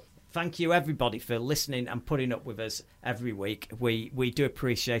fault. Thank you, everybody, for listening and putting up with us every week. We do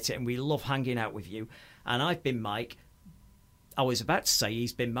appreciate it, and we love hanging out with you. And I've been Mike. I was about to say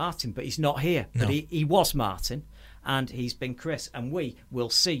he's been Martin, but he's not here. No. But he was Martin, and he's been Chris. And we will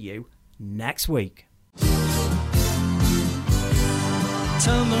see you next week.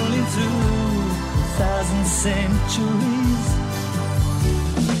 Tumbling through 1,000 centuries.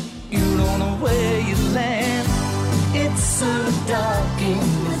 You don't know where you land. It's so dark in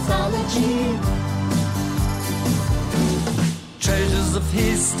mythology. Treasures of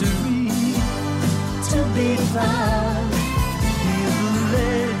history to be found. Hear the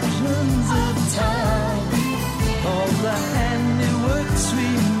legends of time. All the handiworks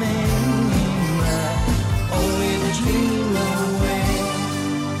remain. Only the dream away.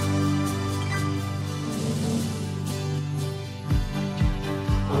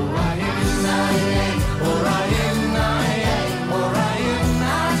 Orion, Orion, Orion,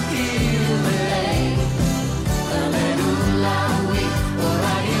 I hear the Alleluia,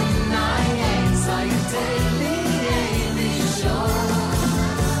 Orion, Sayuteli, Shore.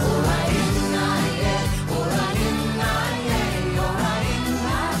 Orion, Orion, Orion,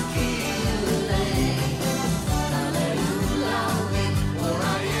 Akile. Alleluia,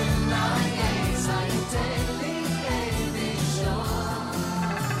 Orion, Sayuteli, Shore.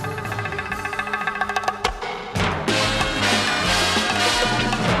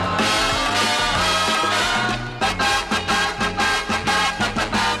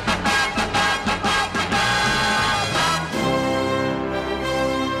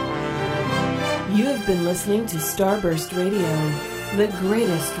 You have been listening to Starburst Radio, the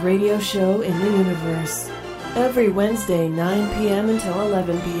greatest radio show in the universe. Every Wednesday, 9 p.m. until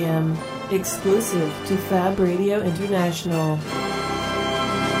 11 p.m. Exclusive to Fab Radio International.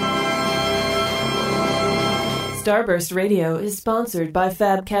 Starburst Radio is sponsored by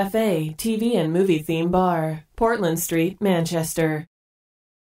Fab Cafe, TV and movie theme bar, Portland Street, Manchester.